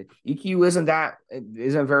dehydrated. EQ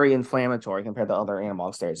isn't very inflammatory compared to other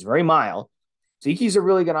anabolic steroids. It's very mild. So EQ is a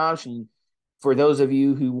really good option for those of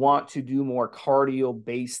you who want to do more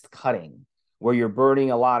cardio-based cutting, where you're burning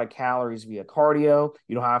a lot of calories via cardio.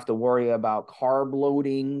 You don't have to worry about carb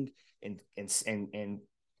loading and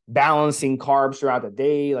balancing carbs throughout the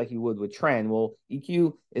day like you would with Tren. Well,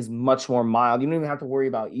 EQ is much more mild. You don't even have to worry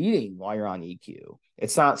about eating while you're on EQ.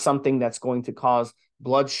 It's not something that's going to cause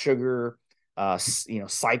blood sugar,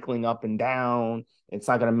 cycling up and down. It's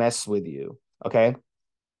not going to mess with you. Okay.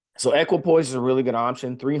 So Equipoise is a really good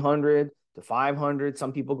option, 300 to 500.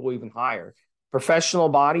 Some people go even higher.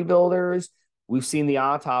 Professional bodybuilders, we've seen the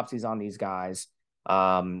autopsies on these guys.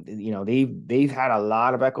 They've had a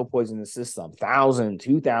lot of Equipoise in the system, 1,000,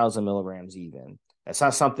 2,000 milligrams even. That's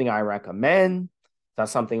not something I recommend. It's not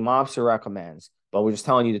something Mobster recommends, but we're just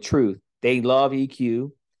telling you the truth. They love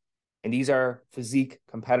EQ, and these are physique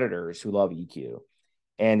competitors who love EQ.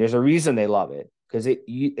 And there's a reason they love it, because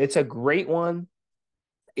it's a great one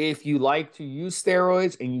if you like to use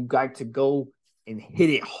steroids and you like to go and hit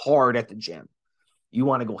it hard at the gym. You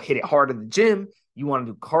want to go hit it hard at the gym. You want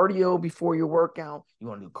to do cardio before your workout. You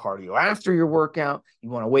want to do cardio after your workout. You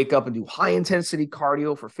want to wake up and do high intensity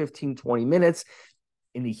cardio for 15, 20 minutes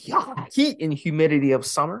in the heat and humidity of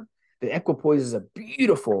summer. The Equipoise is a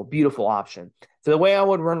beautiful, beautiful option. So the way I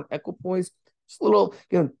would run Equipoise, just do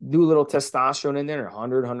a little testosterone in there,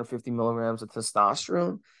 100, 150 milligrams of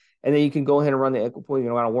testosterone. And then you can go ahead and run the Equipoise. You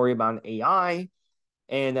don't got to worry about an AI.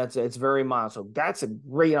 And it's very mild. So that's a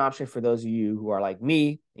great option for those of you who are like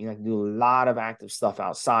me. You like to do a lot of active stuff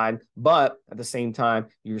outside, but at the same time,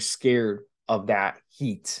 you're scared of that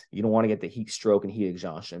heat. You don't want to get the heat stroke and heat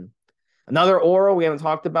exhaustion. Another oral we haven't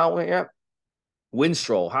talked about yet,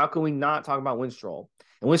 Winstrol. How can we not talk about Winstrol?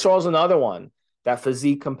 And Winstrol is another one that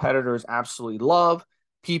physique competitors absolutely love.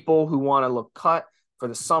 People who want to look cut for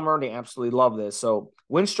the summer, they absolutely love this. So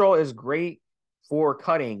Winstrol is great for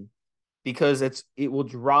cutting because it will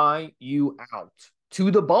dry you out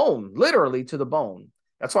to the bone, literally to the bone.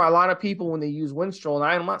 That's why a lot of people, when they use Winstrol, and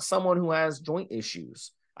I'm not someone who has joint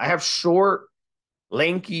issues. I have short,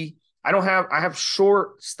 lanky, I have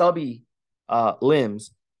short, stubby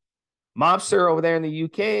limbs. Mobster over there in the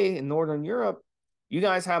UK and Northern Europe, you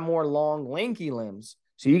guys have more long, lanky limbs.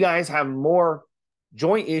 So you guys have more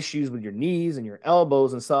joint issues with your knees and your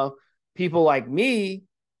elbows and stuff. People like me,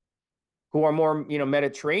 who are more,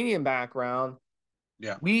 Mediterranean background,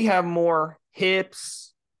 we have more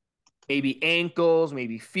hips, maybe ankles,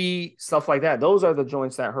 maybe feet, stuff like that. Those are the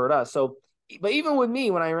joints that hurt us. So, but even with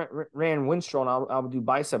me, when I ran Winstrol and I would do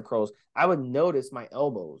bicep curls, I would notice my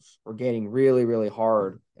elbows were getting really, really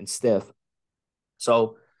hard and stiff.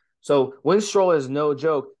 So So Winstrol is no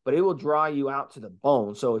joke, but it will dry you out to the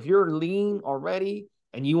bone. So if you're lean already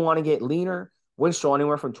and you want to get leaner, Winstrol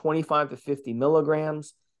anywhere from 25 to 50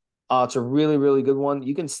 milligrams. It's a really, really good one.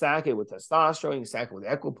 You can stack it with testosterone. You can stack it with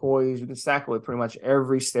equipoise. You can stack it with pretty much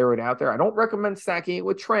every steroid out there. I don't recommend stacking it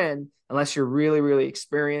with Tren unless you're really, really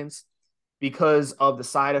experienced because of the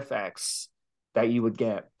side effects that you would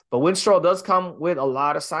get. But Winstrol does come with a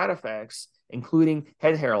lot of side effects, including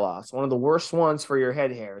head hair loss, one of the worst ones for your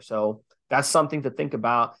head hair. So that's something to think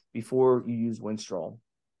about before you use Winstrol.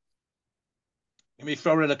 Let me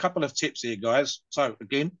throw in a couple of tips here, guys. So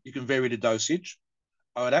again, you can vary the dosage.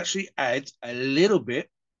 I would actually add a little bit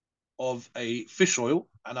of a fish oil.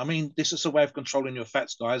 And I mean, this is a way of controlling your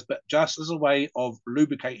fats, guys, but just as a way of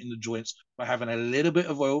lubricating the joints by having a little bit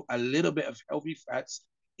of oil, a little bit of healthy fats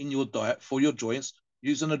in your diet for your joints.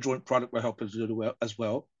 Using a joint product will help as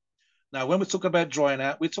well. Now, when we talk about drying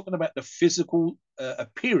out, we're talking about the physical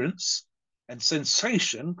appearance and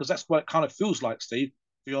sensation, because that's what it kind of feels like, Steve,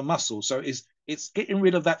 for your muscles. So it's getting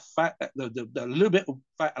rid of that fat, the little bit of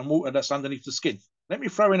fat and water that's underneath the skin. Let me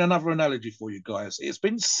throw in another analogy for you guys. It's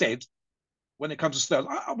been said when it comes to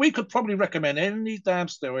steroids, we could probably recommend any damn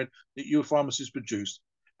steroid that your pharmacist produced.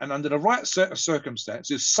 And under the right set of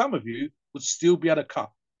circumstances, some of you would still be able to cut,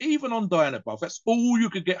 even on Dianabol. That's all you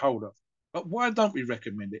could get hold of. But why don't we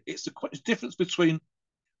recommend it? It's the difference between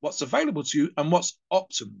what's available to you and what's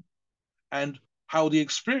optimal. And how the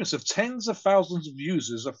experience of tens of thousands of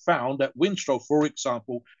users have found that Winstrol, for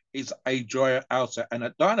example, is a dryer outer, and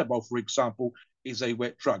that Dianabol, for example, is a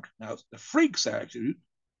wet drug. Now, the freaks out you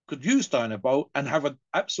could use Dianabol and have an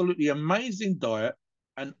absolutely amazing diet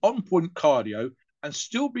and on-point cardio and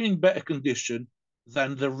still be in better condition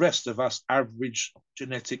than the rest of us average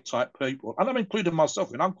genetic type people. And I'm including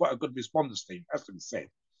myself in. I'm quite a good responder, Steve, has to be said,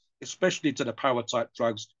 especially to the power type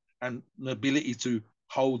drugs and the ability to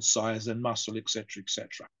hold size and muscle, etc.,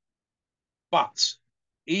 etc. But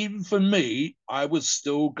even for me, I would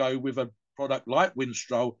still go with a product like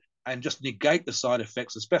Winstrol and just negate the side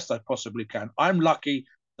effects as best I possibly can. I'm lucky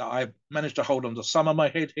that I managed to hold on to some of my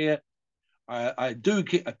head here. I do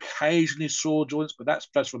get occasionally sore joints, but that's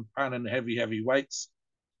just from pounding heavy weights.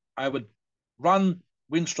 I would run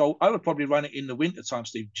Winstrol. I would probably run it in the winter time,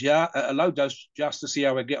 Steve, at a low dose just to see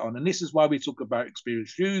how I get on. And this is why we talk about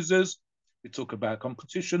experienced users. We talk about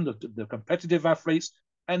competition, the competitive athletes,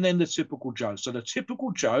 and then the typical Joe. So the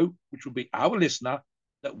typical Joe, which would be our listener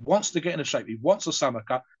that wants to get into shape, he wants a summer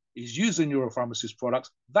cut, is using Europharmacist products.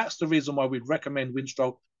 That's the reason why we'd recommend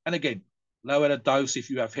Winstrol. And again, lower the dose if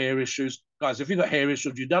you have hair issues. Guys, if you've got hair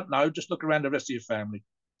issues, you don't know, just look around the rest of your family.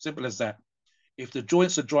 Simple as that. If the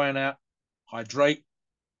joints are drying out, hydrate,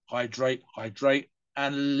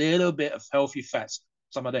 and a little bit of healthy fats.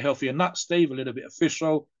 Some of the healthier nuts, Steve, a little bit of fish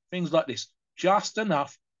oil, things like this. Just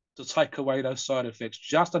enough to take away those side effects,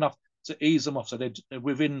 just enough to ease them off. So they're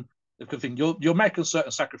within the good thing. You're making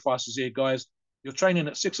certain sacrifices here, guys. You're training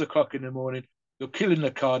at 6 o'clock in the morning. You're killing the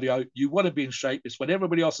cardio. You want to be in shape. It's when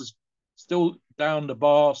everybody else is still down the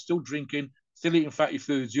bar, still drinking, still eating fatty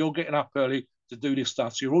foods. You're getting up early to do this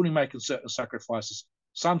stuff. So you're only making certain sacrifices.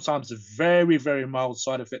 Sometimes the very, very mild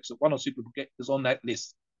side effects that one or two people get is on that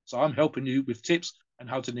list. So I'm helping you with tips and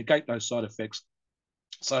how to negate those side effects.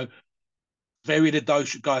 So vary the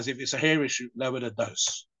dose, guys. If it's a hair issue, lower the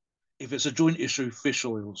dose. If it's a joint issue, fish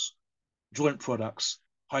oils, joint products,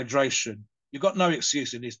 hydration. You've got no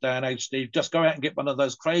excuse in this day and age, Steve. Just go out and get one of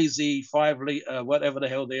those crazy 5-litre, whatever the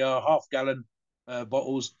hell they are, half-gallon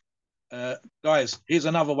bottles. Guys, here's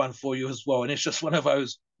another one for you as well. And it's just one of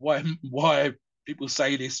those why people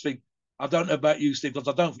say this thing. I don't know about you, Steve, because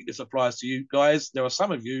I don't think this applies to you guys. There are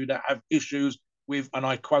some of you that have issues with, and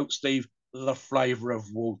I quote Steve, the flavour of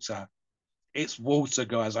water. It's water,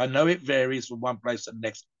 guys. I know it varies from one place to the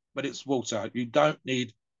next, but it's water. You don't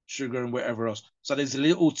need sugar and whatever else. So there's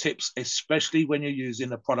little tips, especially when you're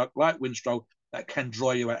using a product like Winstrol that can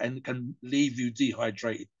dry you out and can leave you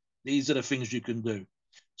dehydrated. These are the things you can do.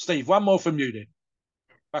 Steve, one more from you then.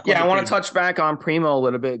 I want to touch back on Primo a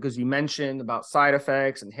little bit because you mentioned about side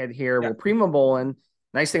effects and head hair. Yeah. Well, Primobolan,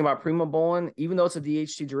 nice thing about Primobolan, even though it's a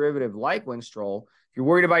DHT derivative like Winstrol, if you're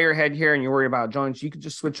worried about your head hair and you're worried about joints, you can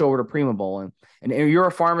just switch over to Primobolan. And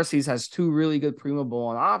Europharmacist has 2 really good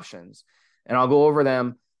Primobolan options, and I'll go over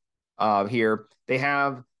them here. They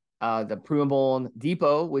have the Primobolan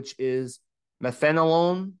Depot, which is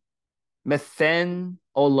methanolone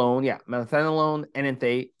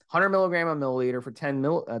enanthate, 100 milligram a milliliter for 10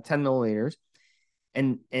 milliliters.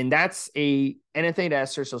 And that's a enanthate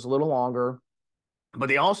ester, so it's a little longer. But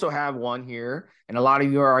they also have one here, and a lot of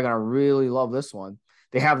you are going to really love this one.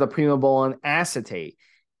 They have the Primobolan acetate.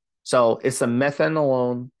 So it's a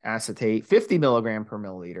methanolone acetate, 50 milligram per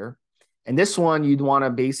milliliter. And this one you'd want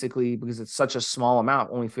to basically, because it's such a small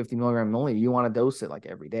amount, only 50 milligram milliliter, you want to dose it like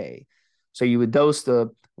every day. So you would dose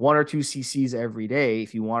the 1 or 2 cc's every day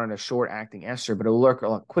if you wanted a short acting ester, but it'll work a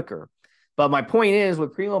lot quicker. But my point is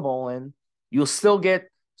with primobolan, you'll still get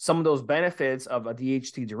some of those benefits of a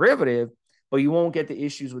DHT derivative, but you won't get the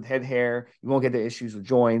issues with head hair. You won't get the issues with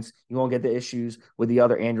joints. You won't get the issues with the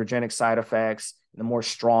other androgenic side effects, the more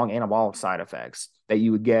strong anabolic side effects that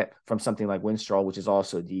you would get from something like Winstrol, which is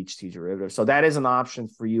also a DHT derivative. So that is an option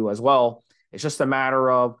for you as well. It's just a matter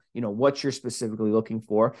of, what you're specifically looking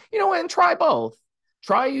for, and try both.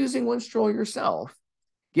 Try using Winstrol yourself.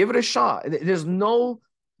 Give it a shot. There's no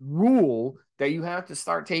rule that you have to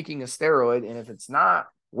start taking a steroid. And if it's not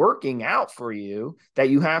working out for you, that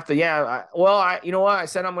you have to, you know what? I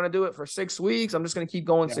said I'm going to do it for 6 weeks. I'm just going to keep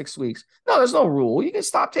going 6 weeks. No, there's no rule. You can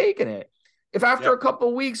stop taking it. If after a couple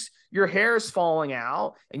of weeks, your hair is falling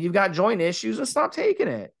out and you've got joint issues, then stop taking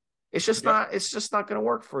it. It's just not going to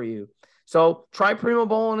work for you. So try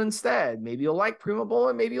primobolan instead. Maybe you'll like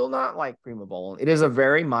primobolan. Maybe you'll not like primobolan. It is a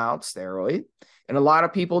very mild steroid. And a lot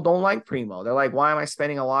of people don't like Primo. They're like, why am I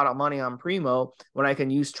spending a lot of money on Primo when I can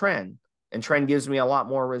use Tren? And Tren gives me a lot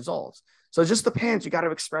more results. So it just depends. You got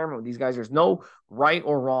to experiment with these guys. There's no right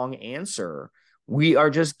or wrong answer. We are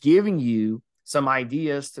just giving you some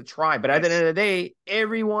ideas to try. But at the end of the day,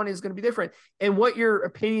 everyone is going to be different. And what your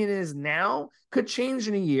opinion is now could change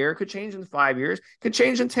in a year, could change in 5 years, could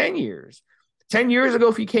change in 10 years. 10 years ago,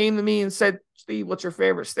 if you came to me and said, Steve, what's your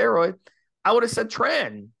favorite steroid? I would have said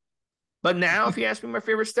Tren. But now, if you ask me my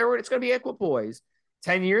favorite steroid, it's going to be Equipoise.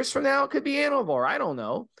 10 years from now, it could be Anavar. I don't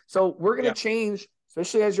know. So we're going to change,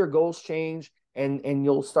 especially as your goals change, and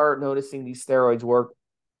you'll start noticing these steroids work.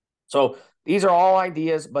 So these are all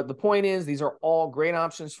ideas, but the point is these are all great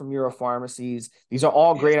options from Europharmacies. These are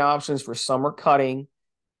all great options for summer cutting.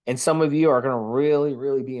 And some of you are going to really,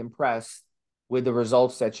 really be impressed with the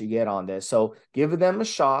results that you get on this. So give them a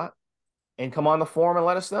shot and come on the forum and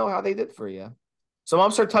let us know how they did for you. So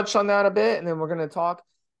Momster touched on that a bit, and then we're going to talk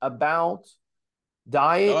about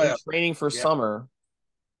diet and training for summer.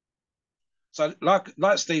 So like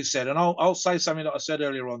Steve said, and I'll say something that I said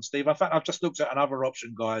earlier on, Steve. In fact, I've just looked at another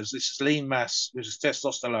option, guys. This is lean mass, which is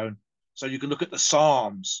testosterone. So you can look at the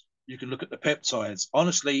SARMs, you can look at the peptides.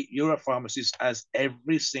 Honestly, Europharmacies has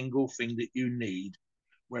every single thing that you need,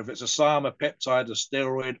 whether it's a SARM, a peptide, a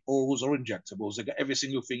steroid, orals, or injectables. They got every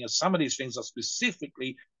single thing. And some of these things are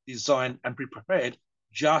specifically designed and prepared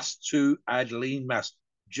just to add lean mass,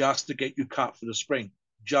 just to get you cut for the spring,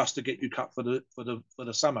 just to get you cut for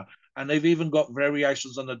the summer. And they've even got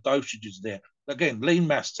variations on the dosages there. Again, lean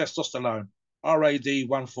mass, testosterone, RAD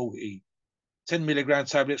 140, 10 milligram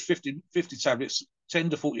tablets, 50 tablets,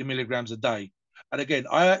 10 to 40 milligrams a day. And again,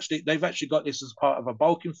 they've actually got this as part of a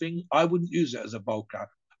bulking thing. I wouldn't use it as a bulker.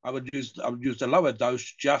 I would use the lower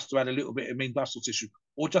dose just to add a little bit of mean muscle tissue,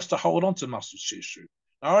 or just to hold on to muscle tissue.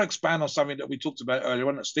 Now, I'll expand on something that we talked about earlier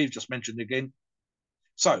on that Steve just mentioned again.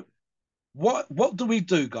 So what do we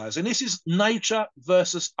do, guys? And this is nature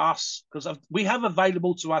versus us, because we have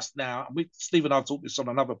available to us now, Steve and I talked this on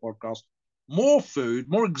another podcast, more food,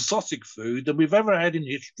 more exotic food than we've ever had in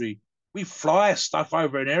history. We fly stuff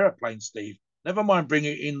over an airplane, Steve. Never mind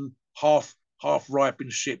bringing it in half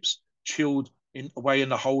ripened ships, chilled away in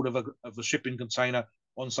the hold of a shipping container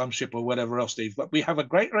on some ship or whatever else, Steve. But we have a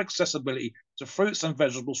greater accessibility to fruits and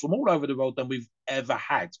vegetables from all over the world than we've ever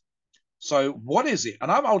had. So what is it?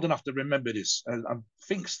 And I'm old enough to remember this. And I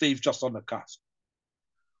think Steve's just on the cusp.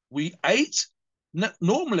 We ate,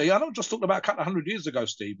 normally, I don't just talk about a couple of 100 years ago,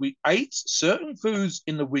 Steve. We ate certain foods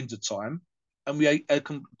in the wintertime, and we ate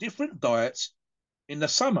different diets in the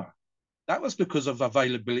summer. That was because of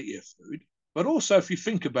availability of food. But also, if you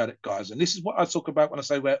think about it, guys, and this is what I talk about when I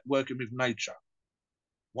say we're working with nature.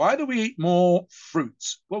 Why do we eat more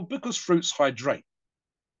fruits? Well, because fruits hydrate.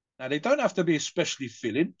 Now, they don't have to be especially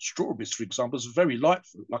filling. Strawberries, for example, is a very light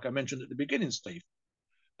fruit, like I mentioned at the beginning, Steve.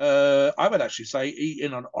 I would actually say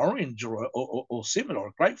eating an orange or similar,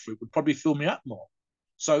 a grapefruit, would probably fill me up more.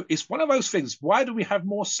 So it's one of those things. Why do we have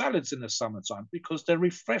more salads in the summertime? Because they're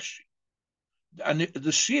refreshing. And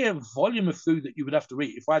the sheer volume of food that you would have to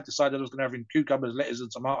eat, if I decided I was going to have in cucumbers, lettuce,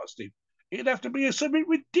 and tomatoes, Steve, it'd have to be something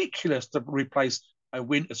ridiculous to replace a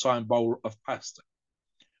wintertime bowl of pasta.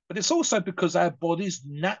 But it's also because our bodies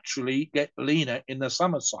naturally get leaner in the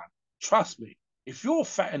summertime. Trust me, if you're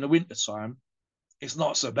fat in the wintertime, it's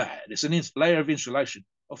not so bad. It's a layer of insulation.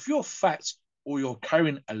 If you're fat or you're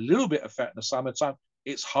carrying a little bit of fat in the summertime,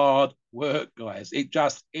 it's hard work, guys. It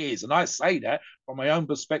just is. And I say that from my own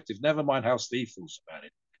perspective, never mind how Steve feels about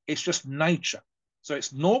it. It's just nature. So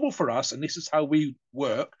it's normal for us, and this is how we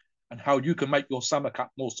work and how you can make your summer cut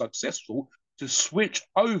more successful, to switch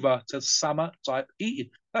over to summer type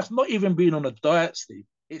eating. That's not even being on a diet, Steve.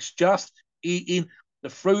 It's just eating the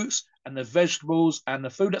fruits and the vegetables and the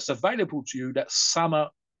food that's available to you that's summer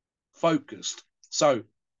focused. So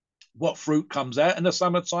what fruit comes out in the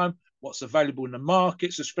summertime, what's available in the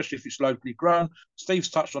markets, especially if it's locally grown. Steve's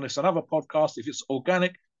touched on this in another podcast. If it's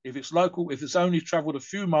organic, if it's local, if it's only traveled a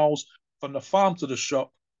few miles from the farm to the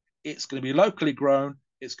shop, it's going to be locally grown,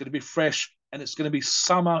 it's going to be fresh, and it's going to be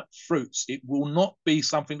summer fruits. It will not be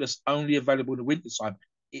something that's only available in the wintertime.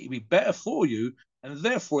 It'll be better for you, and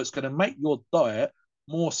therefore it's going to make your diet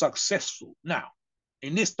more successful. Now,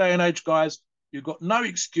 in this day and age, guys, you've got no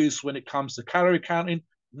excuse when it comes to calorie counting,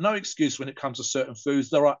 no excuse when it comes to certain foods.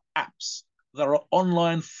 There are apps, there are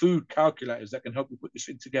online food calculators that can help you put this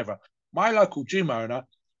thing together. My local gym owner,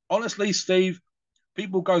 honestly, Steve,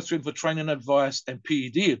 people go to him for training advice and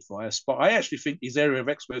PED advice, but I actually think his area of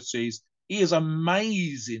expertise, he is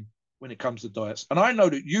amazing when it comes to diets. And I know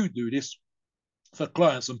that you do this for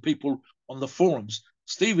clients and people on the forums.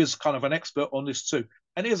 Steve is kind of an expert on this too.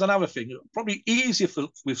 And here's another thing, probably easier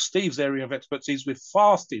with Steve's area of expertise with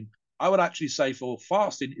fasting. I would actually say for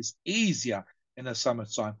fasting, it's easier in the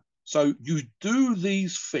summertime. So you do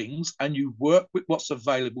these things and you work with what's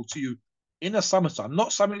available to you in the summertime,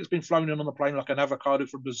 not something that's been flown in on the plane like an avocado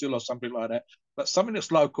from Brazil or something like that, but something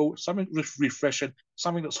that's local, something that's refreshing,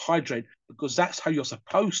 something that's hydrated, because that's how you're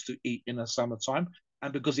supposed to eat in the summertime,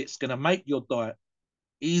 and because it's going to make your diet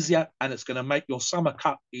easier and it's going to make your summer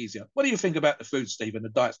cut easier. What do you think about the food, Steve, and the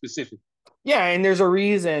diet specific? Yeah, and there's a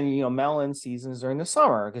reason, melon seasons during the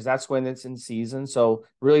summer, because that's when it's in season. So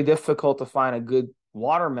really difficult to find a good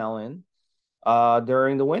watermelon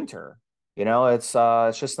during the winter. It's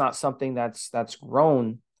just not something that's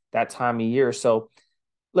grown that time of year. So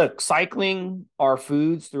look, cycling our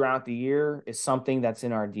foods throughout the year is something that's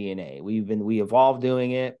in our DNA. We evolved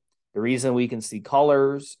doing it. The reason we can see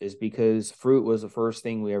colors is because fruit was the first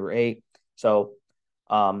thing we ever ate. So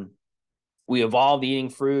we evolved eating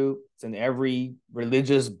fruit. It's in every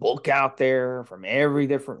religious book out there from every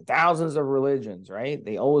different thousands of religions, right?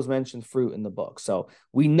 They always mention fruit in the book. So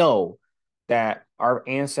we know that our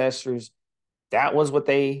ancestors, that was what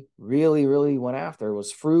they really, really went after,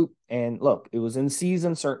 was fruit. And look, it was in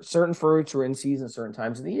season. Certain fruits were in season certain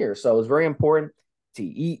times of the year. So it was very important to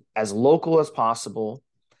eat as local as possible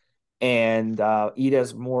and eat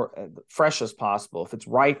as more fresh as possible. If it's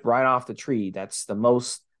ripe right off the tree, that's the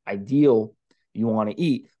most ideal you want to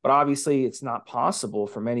eat. But obviously it's not possible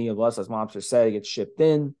for many of us, as Mobster said, it gets shipped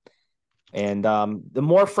in. And the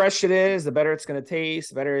more fresh it is, the better it's going to taste,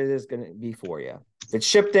 the better it is going to be for you. If it's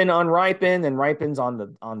shipped in unripened and ripens on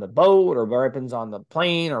the boat, or ripens on the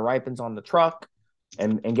plane, or ripens on the truck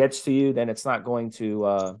and gets to you, then it's not going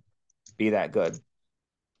to be that good.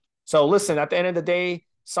 So listen, at the end of the day,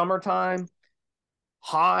 summertime,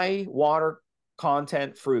 high water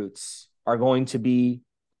content fruits are going to be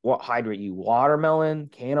what hydrate you. Watermelon,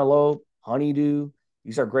 cantaloupe, honeydew,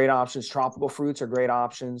 these are great options. Tropical fruits are great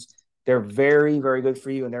options. They're very, very good for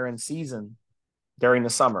you, and they're in season during the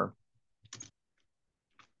summer.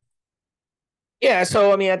 Yeah,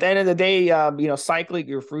 so, at the end of the day, cycling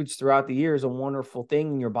your fruits throughout the year is a wonderful thing,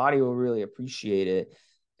 and your body will really appreciate it.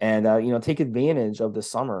 And, take advantage of the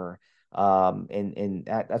summer. And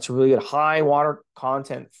that's really good. High water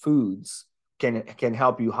content foods can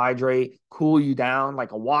help you hydrate, cool you down.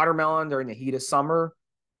 Like a watermelon during the heat of summer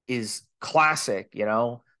is classic,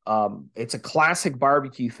 it's a classic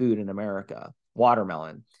barbecue food in America,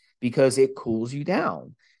 watermelon, because it cools you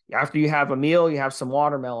down. After you have a meal, you have some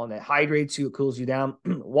watermelon that hydrates you, it cools you down.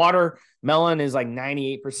 Watermelon is like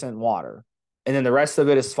 98% water, and then the rest of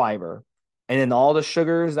it is fiber. And then all the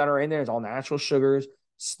sugars that are in there, it's all natural sugars.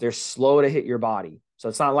 They're slow to hit your body. So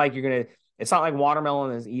it's not like it's not like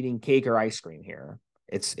watermelon is eating cake or ice cream here.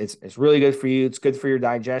 It's really good for you. It's good for your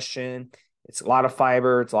digestion. It's a lot of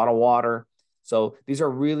fiber. It's a lot of water. So these are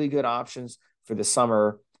really good options for the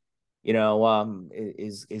summer,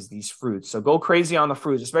 is these fruits. So go crazy on the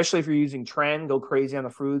fruits, especially if you're using Tren. Go crazy on the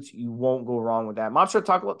fruits. You won't go wrong with that. Mobster,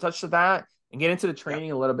 touch to that and get into the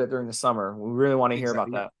training a little bit during the summer. We really want to hear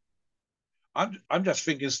about that. I'm just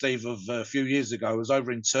thinking, Steve, of a few years ago. I was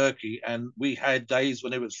over in Turkey, and we had days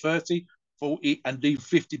when it was 30, 40, and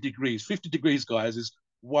 50 degrees. 50 degrees, guys, is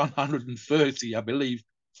 130, I believe,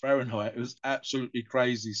 Fahrenheit. It was absolutely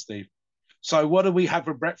crazy, Steve. So what did we have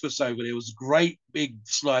for breakfast over there? It was great big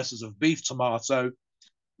slices of beef tomato,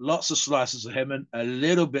 lots of slices of lemon, a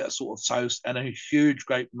little bit of sort of toast, and a huge,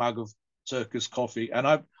 great mug of Turkish coffee. And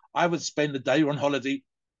I would spend the day on holiday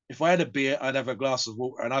If I had a beer, I'd have a glass of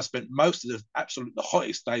water, and I spent most of the absolute the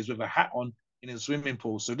hottest days with a hat on in a swimming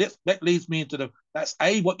pool. So that leads me into that's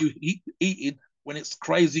what you eating when it's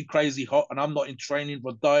crazy, crazy hot, and I'm not in training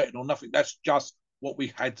for dieting or nothing. That's just what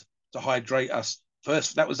we had to hydrate us.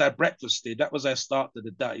 First, that was our breakfast, Steve. That was our start to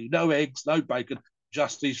the day. No eggs, no bacon,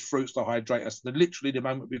 just these fruits to hydrate us. Literally, the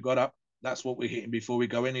moment we got up, that's what we're hitting before we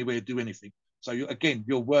go anywhere, do anything. So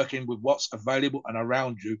you're working with what's available and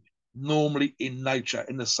around you normally in nature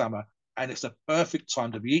in the summer. And it's the perfect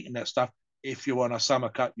time to be eating that stuff if you're on a summer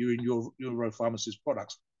cut, you're in your Europharmacist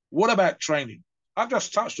products. What about training? I've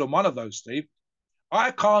just touched on one of those, Steve.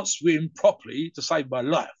 I can't swim properly to save my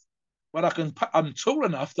life, but I'm tall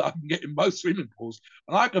enough that I can get in most swimming pools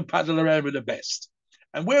and I can paddle around with the best.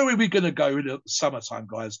 And where are we going to go in the summertime,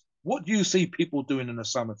 guys? What do you see people doing in the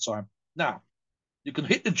summertime? Now, you can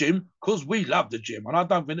hit the gym because we love the gym. And I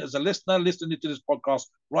don't think there's a listener listening to this podcast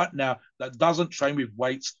right now that doesn't train with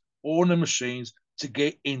weights or the machines to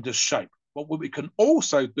get into shape. But what we can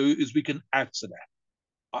also do is we can add to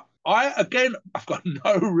that. I've got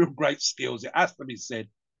no real great skills. It has to be said,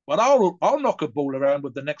 but I'll knock a ball around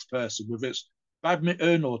with the next person, whether it's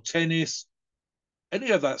badminton or tennis,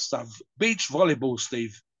 any of that stuff. Beach volleyball,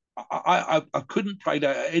 Steve. I couldn't play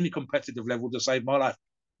that at any competitive level to save my life,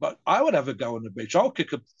 but I would have a go on the beach. I'll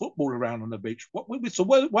kick a football around on the beach.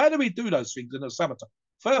 Why do we do those things in the summertime?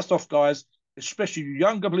 First off, guys, especially you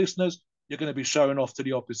younger listeners, you're going to be showing off to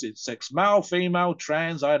the opposite sex, male, female,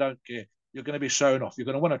 trans. I don't care. You're going to be showing off. You're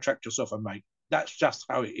going to want to attract yourself a mate. That's just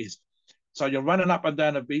how it is. So you're running up and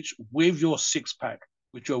down the beach with your six-pack,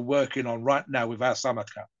 which you're working on right now with our summer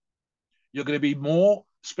camp. You're going to be more,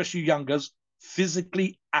 especially youngers,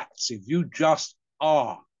 physically active. You just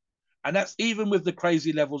are. And that's even with the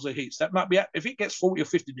crazy levels of heat. That might be, if it gets 40 or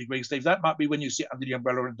 50 degrees, Steve, that might be when you sit under the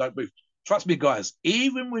umbrella and don't move. Trust me, guys,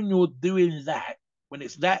 even when you're doing that, when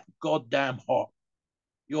it's that goddamn hot,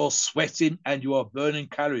 you're sweating and you are burning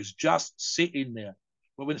calories just sitting there.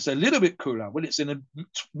 But when it's a little bit cooler, when it's in the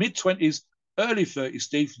mid-20s, early 30s,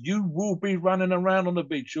 Steve, you will be running around on the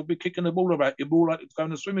beach. You'll be kicking the ball about. You're more likely to go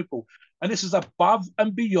in the swimming pool. And this is above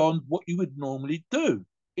and beyond what you would normally do.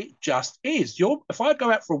 It just is. If I go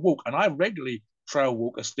out for a walk, and I regularly trail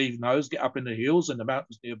walk, as Steve knows, get up in the hills and the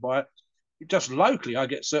mountains nearby, just locally, I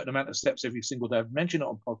get a certain amount of steps every single day. I've mentioned it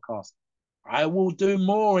on podcasts. I will do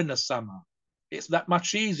more in the summer. It's that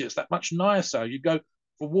much easier. It's that much nicer. You go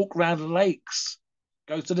for a walk around lakes,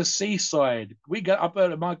 go to the seaside. We get up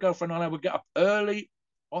early. My girlfriend and I would get up early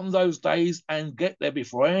on those days and get there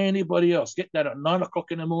before anybody else. Get there at 9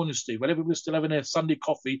 o'clock in the morning, Steve. When everybody's still having their Sunday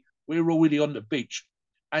coffee, we're already on the beach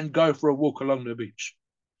and go for a walk along the beach.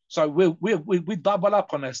 So we double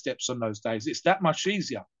up on our steps on those days. It's that much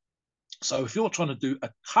easier. So if you're trying to do a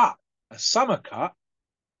summer cut,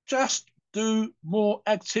 just do more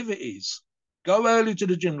activities. Go early to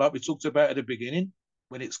the gym like we talked about at the beginning,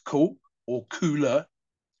 when it's cool or cooler,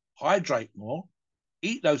 hydrate more,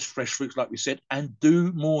 eat those fresh fruits like we said, and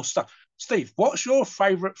do more stuff. Steve, what's your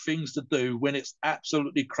favorite things to do when it's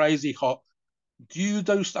absolutely crazy hot? Do you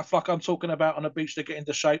do stuff like I'm talking about on the beach to get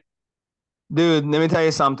into shape? Dude, let me tell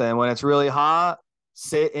you something. When it's really hot,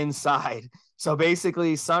 sit inside. So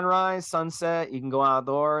basically, sunrise, sunset, you can go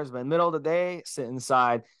outdoors, but in the middle of the day, sit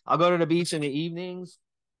inside. I'll go to the beach in the evenings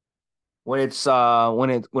when it's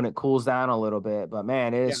when it cools down a little bit. But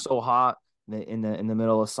man, it is so hot in the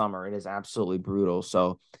middle of summer. It is absolutely brutal.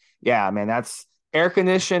 So yeah, man, that's air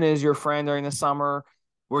condition is your friend during the summer.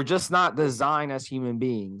 We're just not designed as human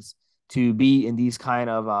beings to be in these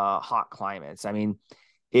kind of hot climates. I mean,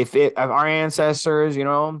 if our ancestors,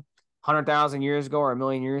 100,000 years ago or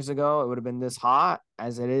 1,000,000 years ago, it would have been this hot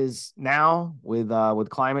as it is now with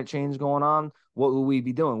climate change going on. What would we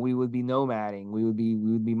be doing? We would be nomading. We would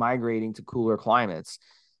be migrating to cooler climates.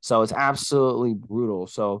 So it's absolutely brutal.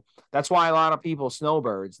 So that's why a lot of people,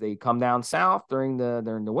 snowbirds, they come down south during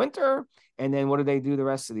the winter, and then what do they do the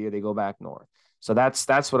rest of the year? They go back north. So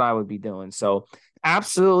that's what I would be doing. So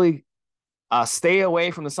absolutely stay away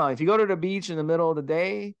from the sun. If you go to the beach in the middle of the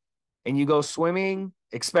day and you go swimming,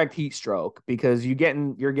 expect heat stroke because you're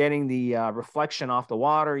getting the reflection off the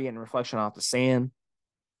water, you're getting reflection off the sand.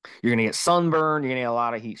 You're going to get sunburn. You're going to get a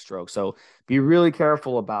lot of heat stroke. So be really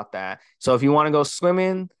careful about that. So if you want to go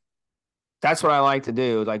swimming, that's what I like to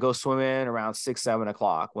do. Like go swimming around 6, 7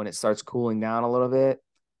 o'clock when it starts cooling down a little bit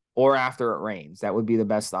or after it rains. That would be the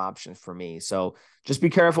best option for me. So just be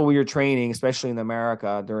careful with your training, especially in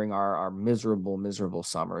America during our miserable, miserable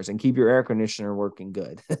summers, and keep your air conditioner working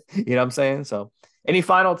good. You know what I'm saying? So any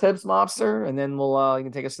final tips, Mobster? And then you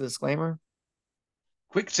can take us to the disclaimer.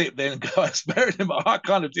 Quick tip then, guys. Bear in mind, I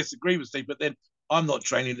kind of disagree with Steve, but then I'm not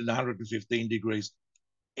training in 115 degrees.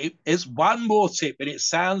 It's one more tip, and it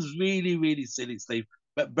sounds really, really silly, Steve.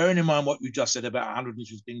 But bearing in mind what you just said about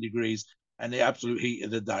 115 degrees and the absolute heat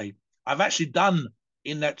of the day, I've actually done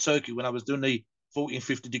in that turkey when I was doing the 40 and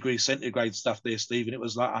 50 degrees centigrade stuff there, Steve, and it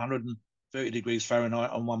was like 130 degrees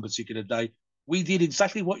Fahrenheit on one particular day. We did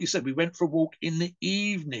exactly what you said. We went for a walk in the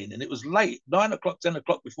evening, and it was late, 9 o'clock, 10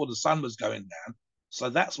 o'clock before the sun was going down. So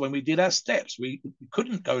that's when we did our steps. We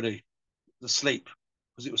couldn't go to the sleep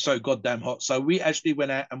because it was so goddamn hot. So we actually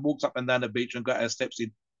went out and walked up and down the beach and got our steps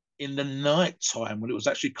in the night time when it was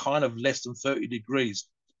actually kind of less than 30 degrees.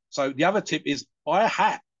 So the other tip is buy a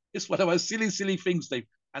hat. It's one of those silly, silly things, Steve.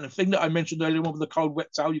 And the thing that I mentioned earlier on with the cold,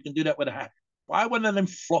 wet towel, you can do that with a hat. Buy one of them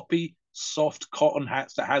floppy, soft cotton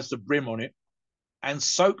hats that has the brim on it and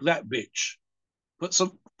soak that bitch.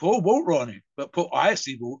 Pour water on it, but put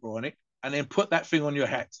icy water on it, and then put that thing on your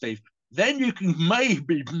hat, Steve. Then you can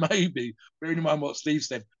maybe, bearing in mind what Steve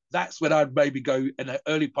said, that's when I'd maybe go in the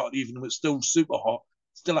early part of the evening when it's still super hot,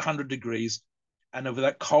 still 100 degrees, and over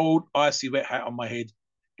that cold, icy, wet hat on my head,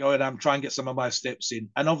 go and try and get some of my steps in.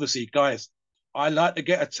 And obviously, guys, I like to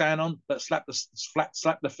get a tan on, but slap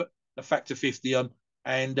the factor 50 on,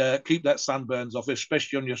 and keep that sunburns off,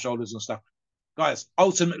 especially on your shoulders and stuff. Guys,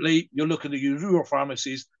 ultimately, you're looking to use your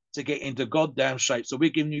pharmacies to get into goddamn shape. So we're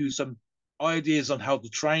giving you some ideas on how to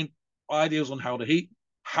train, ideas on how to heat,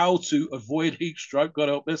 how to avoid heat stroke, God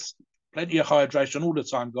help us, plenty of hydration all the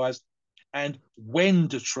time, guys, and when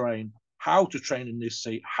to train, how to train in this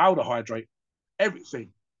heat, how to hydrate,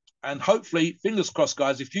 everything. And hopefully, fingers crossed,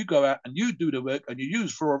 guys, if you go out and you do the work and you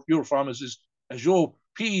use for your pharmacies as your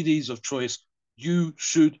PEDs of choice, you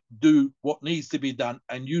should do what needs to be done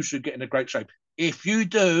and you should get in a great shape. If you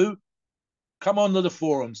do, come on to the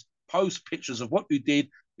forums, post pictures of what you did,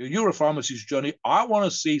 your Europharmacy's journey. I want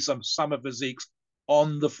to see some summer physiques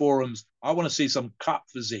on the forums. I want to see some cut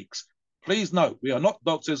physiques. Please note, we are not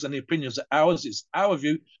doctors and the opinions are ours. It's our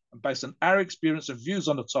view and based on our experience and views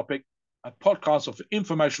on the topic. A podcast are for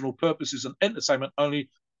informational purposes and entertainment only.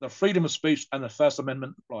 The freedom of speech and the First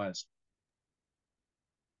Amendment applies.